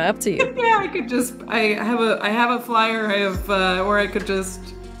 him, you know, up to you. Yeah, I could just. I have a flyer. Or I could just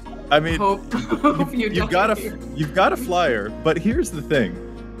I mean, hope you've got a flyer, but here's the thing.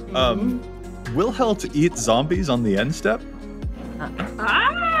 Wilhelt eat zombies on the end step.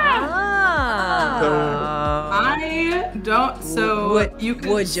 I don't. So you could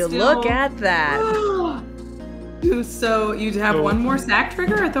would you look at that? So you'd have one more sack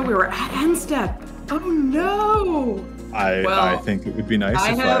trigger? I thought we were at end step. Oh no! I think it would be nice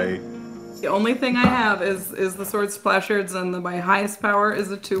The only thing I have is the Swords to Plowshares, and my highest power is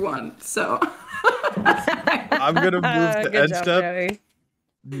a 2/1. So I'm gonna move to end step.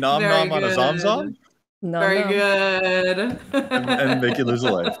 Nom Very nom on a good. zom No, very no. good. and make you lose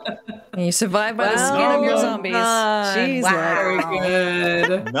a life. And you survive by the Well skin of your done. zombies. Jeez, Wow. like, Very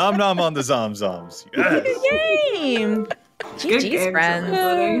good. Nom nom on the zoms. Yes. Game. Good GG's, game, friends.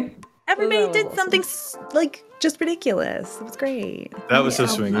 everybody. Everybody That did was something like just ridiculous. It was great. That was so Yeah.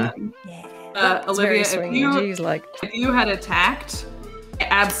 swingy. it's very Olivia, swingy. Jeez, like, if you had attacked, I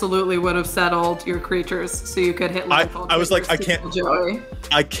absolutely would have settled your creatures so you could hit landfall. I was like, triggers I can't- to Joey.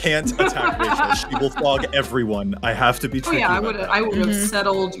 I can't attack Rachel. She will fog everyone. I have to be Oh tricky. yeah, about that. I would have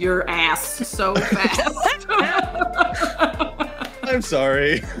settled your ass so fast. I'm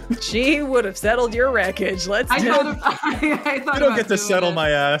sorry. She would have settled your wreckage. Let's I do thought, it. I thought You don't about get to doing settle it. my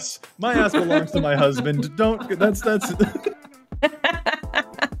ass. My ass belongs to my husband. Don't. That's.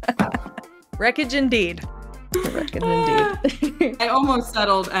 Wreckage indeed. Wreckage indeed. I almost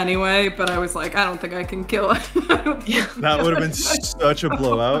settled anyway, but I was like, I don't think I can kill it. That would have been such a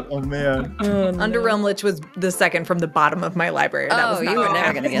blowout. Oh man. Under Realm Lich was the second from the bottom of my library. That was not you were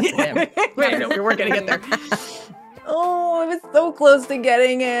never gonna get to him. Wait, no, we weren't gonna get there. Oh, I was so close to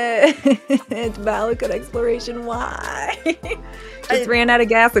getting it. It's Valakut Exploration. Why? Just ran out of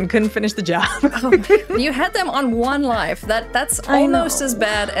gas and couldn't finish the job. You had them on 1 life. That's almost as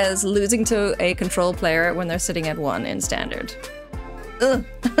bad as losing to a control player when they're sitting at 1 in standard. Ugh.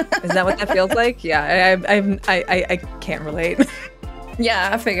 Is that what that feels like? Yeah, I can't relate.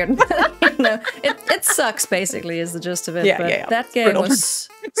 Yeah, I figured. It sucks, basically, is the gist of it. Yeah, but yeah. that game was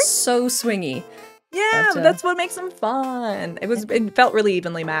so swingy. Yeah, But, that's what makes them fun. It felt really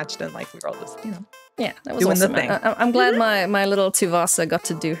evenly matched, and like we were all just, Yeah, that was doing awesome. the thing. I'm glad my little Tuvasa got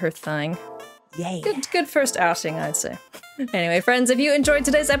to do her thing. Yay. Good first outing, I'd say. Anyway, friends, if you enjoyed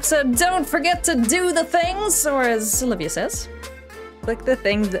today's episode, don't forget to do the things, or as Olivia says, Click the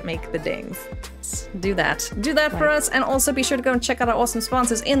things that make the dings. do that. Do that for us, and also be sure to go and check out our awesome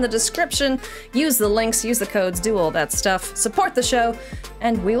sponsors in the description. Use the links, use the codes, do all that stuff. Support the show,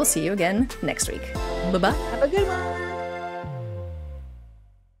 and we will see you again next week. Bye-bye. Have a good one.